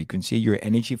higher frequency, your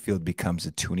energy field becomes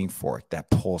a tuning fork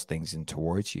that pulls things in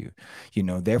towards you.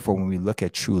 Therefore, when we look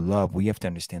at true love, we have to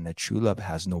understand that true love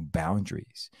has no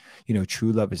boundaries.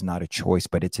 True love is not a choice,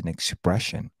 but it's an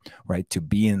expression, right? To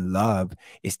be in love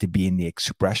is to be in the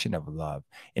expression of love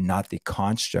and not the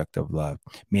construct of love,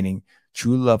 meaning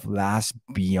true love lasts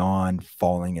beyond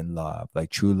falling in love. Like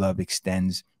true love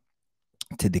extends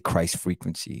to the Christ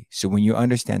frequency. So when you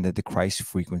understand that the Christ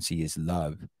frequency is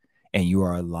love and you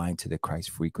are aligned to the Christ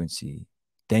frequency,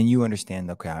 then you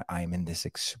understand, okay, I'm in this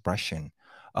expression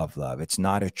of love. It's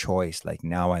not a choice like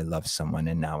now I love someone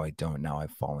and now I don't, now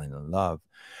I've fallen in love,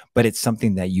 but it's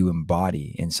something that you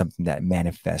embody and something that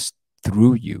manifests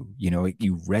through you.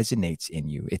 It resonates in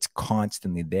you. It's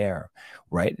constantly there,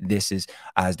 right? This is,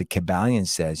 as the Kabbalion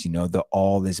says, the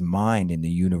all is mind and the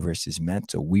universe is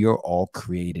mental. We are all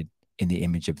created in the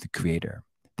image of the Creator.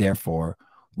 Therefore,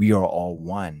 We are all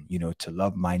one. To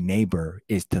love my neighbor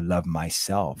is to love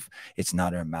myself. It's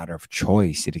not a matter of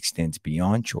choice, it extends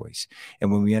beyond choice.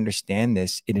 And when we understand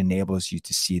this, it enables you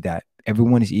to see that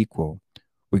everyone is equal,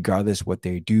 regardless what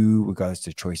they do, regardless of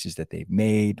the choices that they've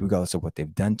made, regardless of what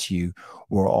they've done to you.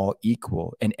 We're all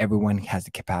equal, and everyone has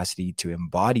the capacity to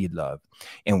embody love.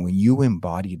 And when you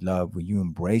embody love, when you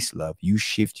embrace love, you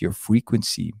shift your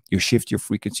frequency. You shift your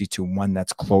frequency to one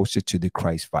that's closer to the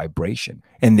Christ vibration.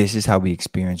 And this is how we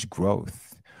experience growth.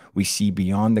 We see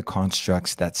beyond the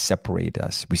constructs that separate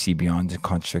us. We see beyond the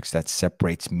constructs that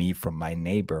separates me from my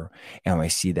neighbor. And I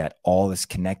see that all is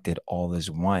connected, all is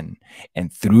one.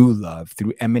 And through love,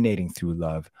 through emanating through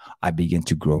love, I begin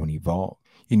to grow and evolve.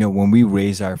 When we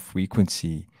raise our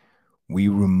frequency, we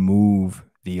remove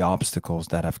the obstacles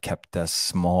that have kept us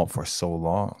small for so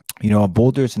long. A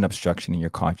boulder is an obstruction in your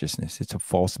consciousness. It's a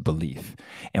false belief.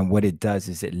 And what it does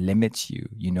is it limits you.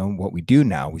 What we do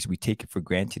now is we take it for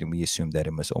granted and we assume that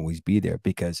it must always be there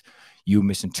because you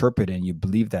misinterpret and you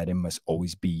believe that it must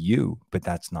always be you. But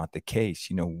that's not the case.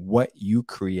 What you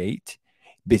create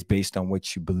is based on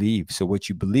what you believe. So what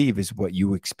you believe is what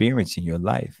you experience in your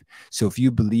life. So if you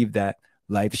believe that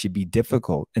life should be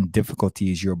difficult and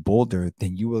difficulty is your boulder,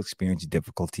 then you will experience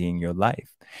difficulty in your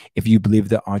life. If you believe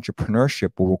that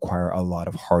entrepreneurship will require a lot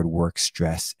of hard work,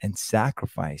 stress, and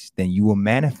sacrifice, then you will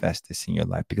manifest this in your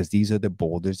life because these are the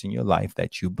boulders in your life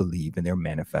that you believe and they're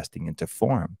manifesting into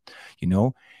form.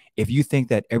 If you think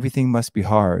that everything must be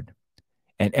hard,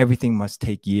 and everything must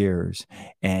take years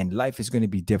and life is going to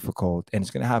be difficult and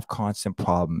it's going to have constant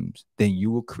problems, then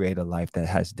you will create a life that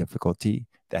has difficulty,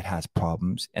 that has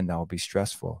problems, and that will be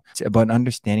stressful. It's about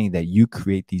understanding that you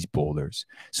create these boulders.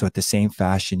 So at the same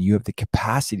fashion, you have the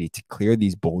capacity to clear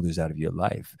these boulders out of your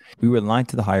life. We were aligned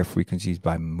to the higher frequencies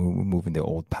by removing the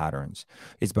old patterns.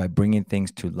 It's by bringing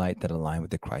things to light that align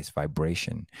with the Christ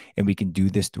vibration. And we can do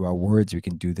this through our words. We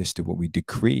can do this through what we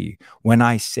decree. When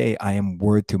I say I am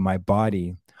word through my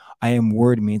body, I am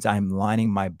word means I'm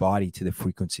aligning my body to the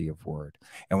frequency of word.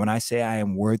 And when I say I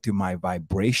am word through my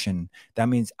vibration, that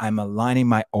means I'm aligning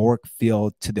my auric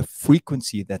field to the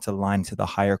frequency that's aligned to the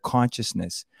higher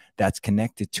consciousness that's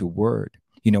connected to word.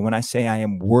 When I say I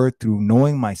am word through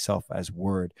knowing myself as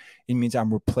word, it means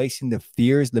I'm replacing the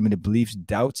fears, limited beliefs,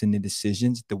 doubts, and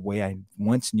indecisions, the way I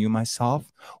once knew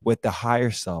myself, with the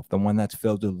higher self, the one that's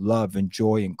filled with love and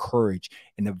joy and courage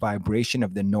and the vibration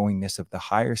of the knowingness of the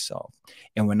higher self.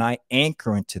 And when I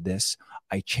anchor into this,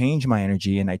 I change my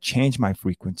energy and I change my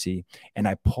frequency and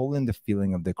I pull in the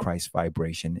feeling of the Christ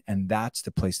vibration. And that's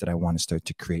the place that I want to start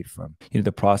to create from.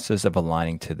 The process of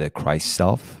aligning to the Christ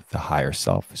self, the higher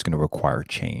self, is going to require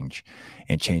change.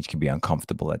 And change can be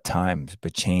uncomfortable at times,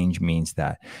 but change means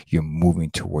that you're moving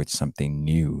towards something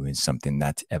new and something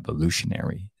that's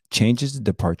evolutionary. Change is a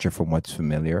departure from what's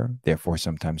familiar. Therefore,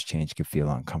 sometimes change can feel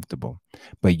uncomfortable,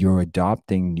 but you're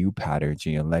adopting new patterns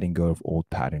and you're letting go of old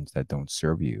patterns that don't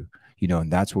serve you.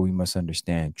 And that's what we must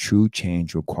understand. True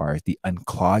change requires the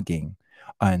unclogging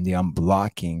and the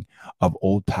unblocking of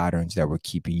old patterns that were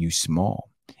keeping you small.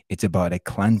 It's about a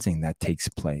cleansing that takes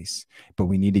place, but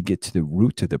we need to get to the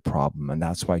root of the problem. And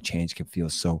that's why change can feel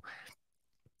so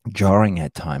jarring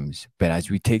at times. But as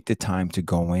we take the time to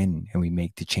go in and we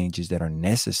make the changes that are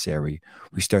necessary,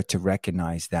 we start to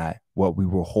recognize that what we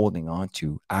were holding on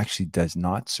to actually does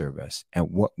not serve us.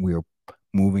 And what we're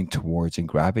moving towards and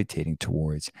gravitating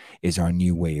towards is our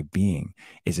new way of being,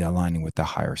 is aligning with the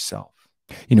higher self.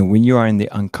 When you are in the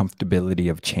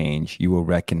uncomfortability of change, you will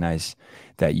recognize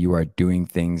that you are doing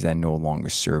things that no longer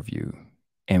serve you.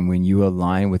 And when you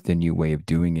align with the new way of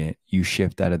doing it, you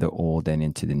shift out of the old and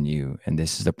into the new. And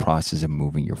this is the process of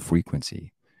moving your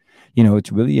frequency.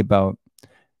 It's really about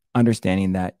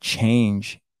understanding that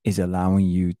change is allowing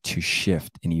you to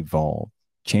shift and evolve.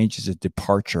 Change is a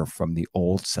departure from the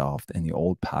old self and the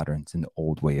old patterns and the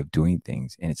old way of doing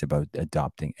things. And it's about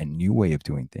adopting a new way of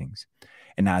doing things.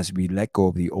 And as we let go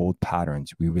of the old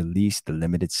patterns, we release the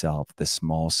limited self, the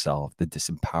small self, the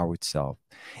disempowered self,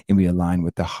 and we align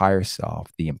with the higher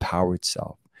self, the empowered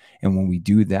self. And when we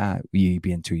do that, we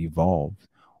begin to evolve.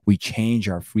 We change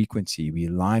our frequency, we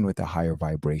align with a higher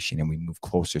vibration, and we move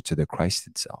closer to the Christ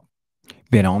itself.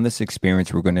 But on this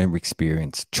experience, we're going to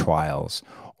experience trials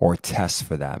or tests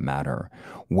for that matter,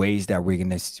 ways that we're going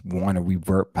to want to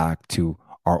revert back to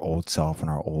our old self and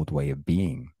our old way of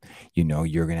being.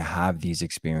 You're going to have these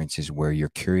experiences where you're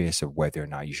curious of whether or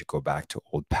not you should go back to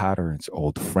old patterns,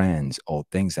 old friends, old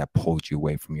things that pulled you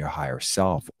away from your higher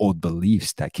self, old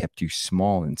beliefs that kept you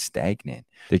small and stagnant.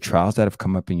 The trials that have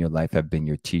come up in your life have been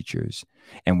your teachers.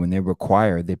 And when they're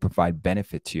required, they provide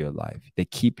benefit to your life. They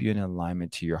keep you in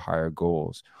alignment to your higher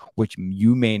goals, which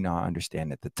you may not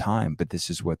understand at the time, but this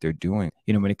is what they're doing.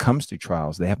 When it comes to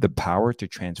trials, they have the power to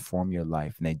transform your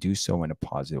life, and they do so in a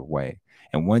positive way.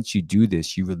 And once you do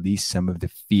this, you release some of the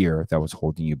fear that was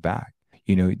holding you back.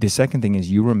 The second thing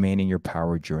is you remain in your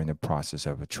power during the process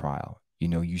of a trial.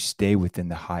 You stay within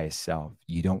the highest self.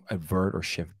 You don't avert or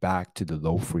shift back to the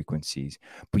low frequencies,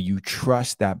 but you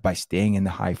trust that by staying in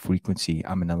the high frequency,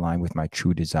 I'm in line with my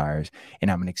true desires, and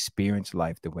I'm going to experience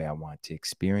life the way I want to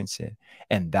experience it.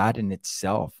 And that in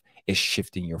itself is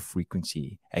shifting your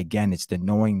frequency. Again, it's the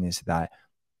knowingness that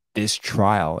this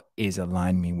trial is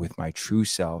aligning me with my true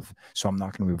self. So I'm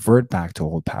not going to revert back to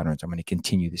old patterns. I'm going to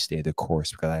continue to stay the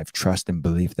course because I have trust and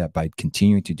belief that by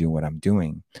continuing to do what I'm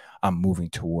doing, I'm moving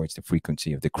towards the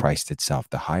frequency of the Christ itself,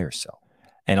 the higher self.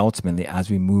 And ultimately, as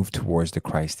we move towards the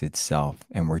Christ itself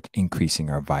and we're increasing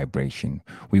our vibration,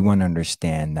 we want to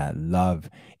understand that love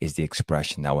is the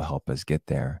expression that will help us get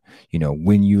there.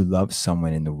 When you love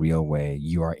someone in the real way,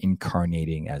 you are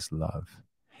incarnating as love.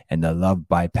 And the love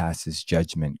bypasses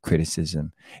judgment,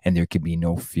 criticism, and there can be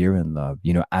no fear in love.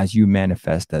 As you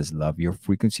manifest as love, your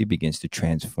frequency begins to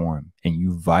transform and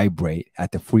you vibrate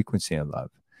at the frequency of love.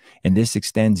 And this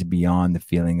extends beyond the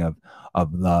feeling of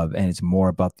love. And it's more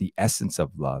about the essence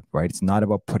of love, right? It's not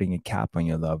about putting a cap on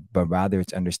your love, but rather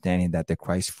it's understanding that the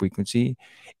Christ frequency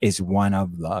is one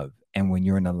of love. And when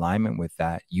you're in alignment with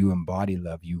that, you embody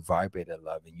love, you vibrate at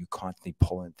love, and you constantly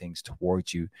pulling things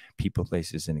towards you, people,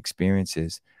 places, and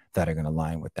experiences that are going to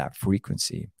align with that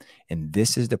frequency. And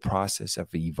this is the process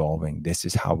of evolving. This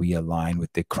is how we align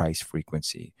with the Christ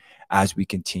frequency. As we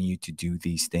continue to do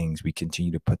these things, we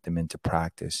continue to put them into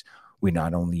practice. We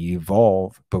not only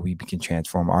evolve, but we can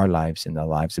transform our lives and the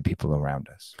lives of people around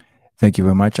us. Thank you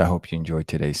very much. I hope you enjoyed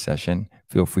today's session.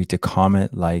 Feel free to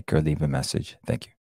comment, like, or leave a message. Thank you.